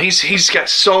 You know, he's got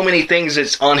so many things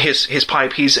that's on his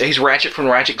pipe. He's Ratchet from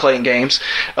Ratchet Clank games.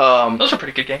 Those are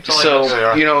pretty good games. I like So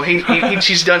those. you know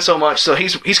he's done so much. So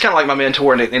he's kind of like my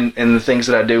mentor in the things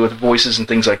that I do with voices and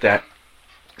things like that.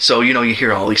 So you know you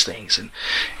hear all these things, and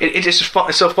it's just fun.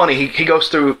 It's so funny. He goes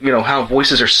through how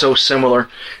voices are so similar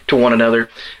to one another,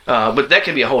 but that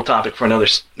can be a whole topic for another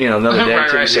day Right,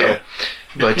 too. right, So, yeah.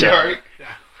 but You all right?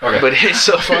 Okay. but it's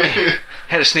so funny.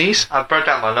 Had a sneeze? I burnt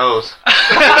out my nose.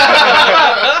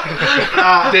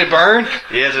 Did it burn?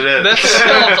 Yes, it is. That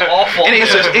sounds awful. And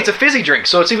it's a fizzy drink,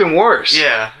 so it's even worse.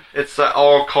 Yeah, it's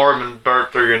all carbon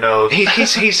burnt through your nose.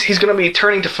 He's going to be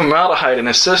turning to formaldehyde in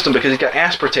his system because he's got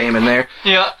aspartame in there.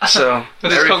 Yeah. So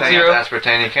With his Coke Everything Zero. has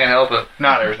aspartame. You can't help it.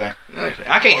 Not everything.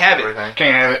 I can't have it. Everything.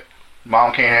 Can't have it.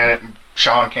 Mom can't have it.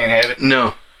 Sean can't have it.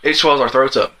 No, it swells our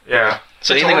throats up. Yeah.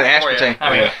 So It's anything with horrible for you. aspartame.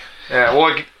 I mean, Yeah.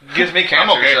 Well, it gives me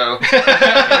cancer. okay. So.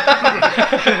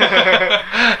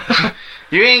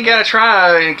 You ain't got to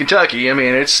try in Kentucky. I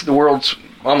mean, it's the world's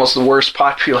almost the worst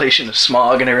population of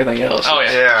smog and everything else. oh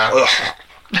yeah. Yeah.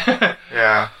 Ugh.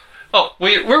 Yeah. Oh,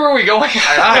 where were we going?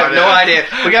 I have no idea.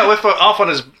 We got off on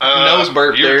his nose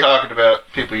burp You were there. talking about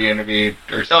people you interviewed.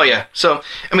 Or Oh yeah. So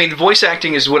I mean, voice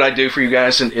acting is what I do for you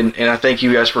guys, and I thank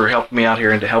you guys for helping me out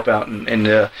here and to help out, and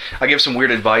I give some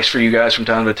weird advice for you guys from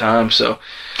time to time. So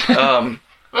A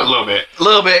little bit. a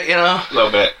little bit, A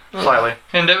little bit. Slightly.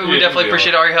 And we Yeah, definitely you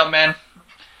appreciate all your help, man.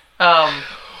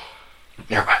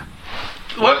 Never mind.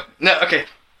 What? No, okay.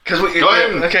 Because we Go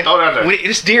ahead and okay. throw it out there.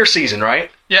 It's deer season,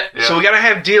 right? Yeah. Yeah. So we got to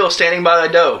have Deal standing by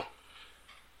the doe.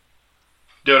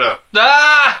 Do it up.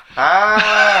 Ah!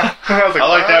 Ah. I was like, I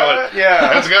like that one. what? Yeah.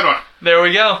 That's a good one. There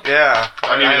we go. Yeah.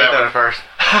 I knew I that did one. at first.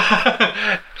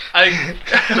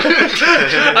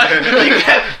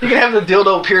 You can have the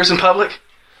dildo appears in public.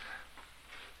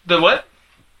 The what?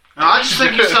 No, I just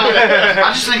think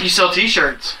you sell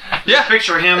T-shirts. Yeah.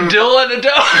 Picture him. Dill and a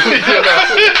dough.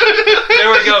 There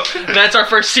we go. That's our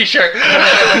first T-shirt.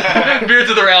 Beards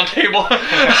of the Round Table. Put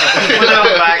it on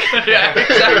the back. Yeah,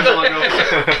 exactly.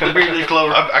 The Beardly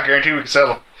Clover. I guarantee we can sell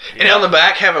them. And on the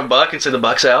back, have a buck and say the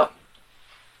buck's out.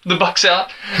 The buck's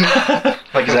out.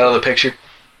 Like, is that out of the picture?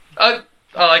 I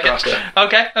like Crossed it. out.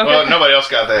 Okay. Well, nobody else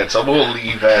got that, so we'll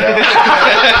leave that out.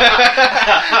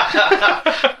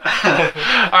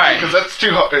 All right. Because that's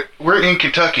too hard. We're in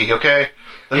Kentucky, okay?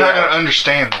 They're not going to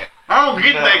understand that. I don't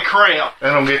get that crap. They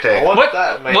don't get that. What's What?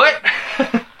 that, man? What?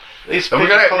 These So we're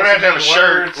gonna have to have a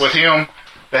shirt words. with him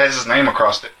that has his name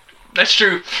across it. That's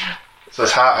true. It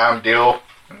says, "Hi, I'm Dill." All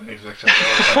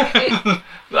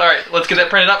right. Let's get that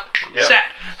printed up. Yep.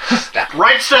 Stat.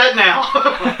 Right set now. All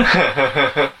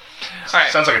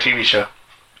right. Sounds like a TV show.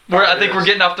 I think we're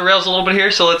getting off the rails a little bit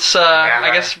here, so let's, I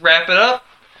guess, wrap it up.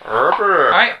 All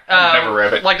right. Never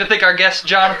wrap it. I'd like to thank our guest,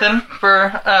 Jonathan,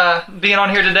 for being on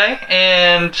here today.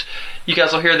 And you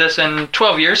guys will hear this in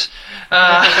 12 years.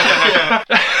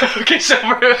 Okay, so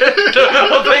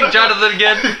we'll thank Jonathan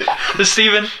again. To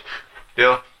Steven.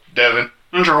 Deal. Devin.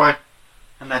 Enjoy.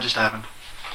 And that just happened.